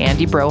Asbury and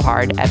Andy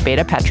Brohard at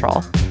Beta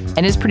Petrol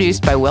and is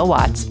produced by Will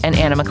Watts and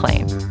Anna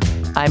McLean.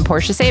 I'm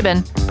Portia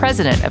Sabin,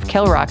 president of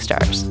Kill Rock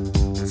Stars.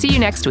 See you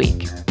next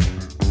week.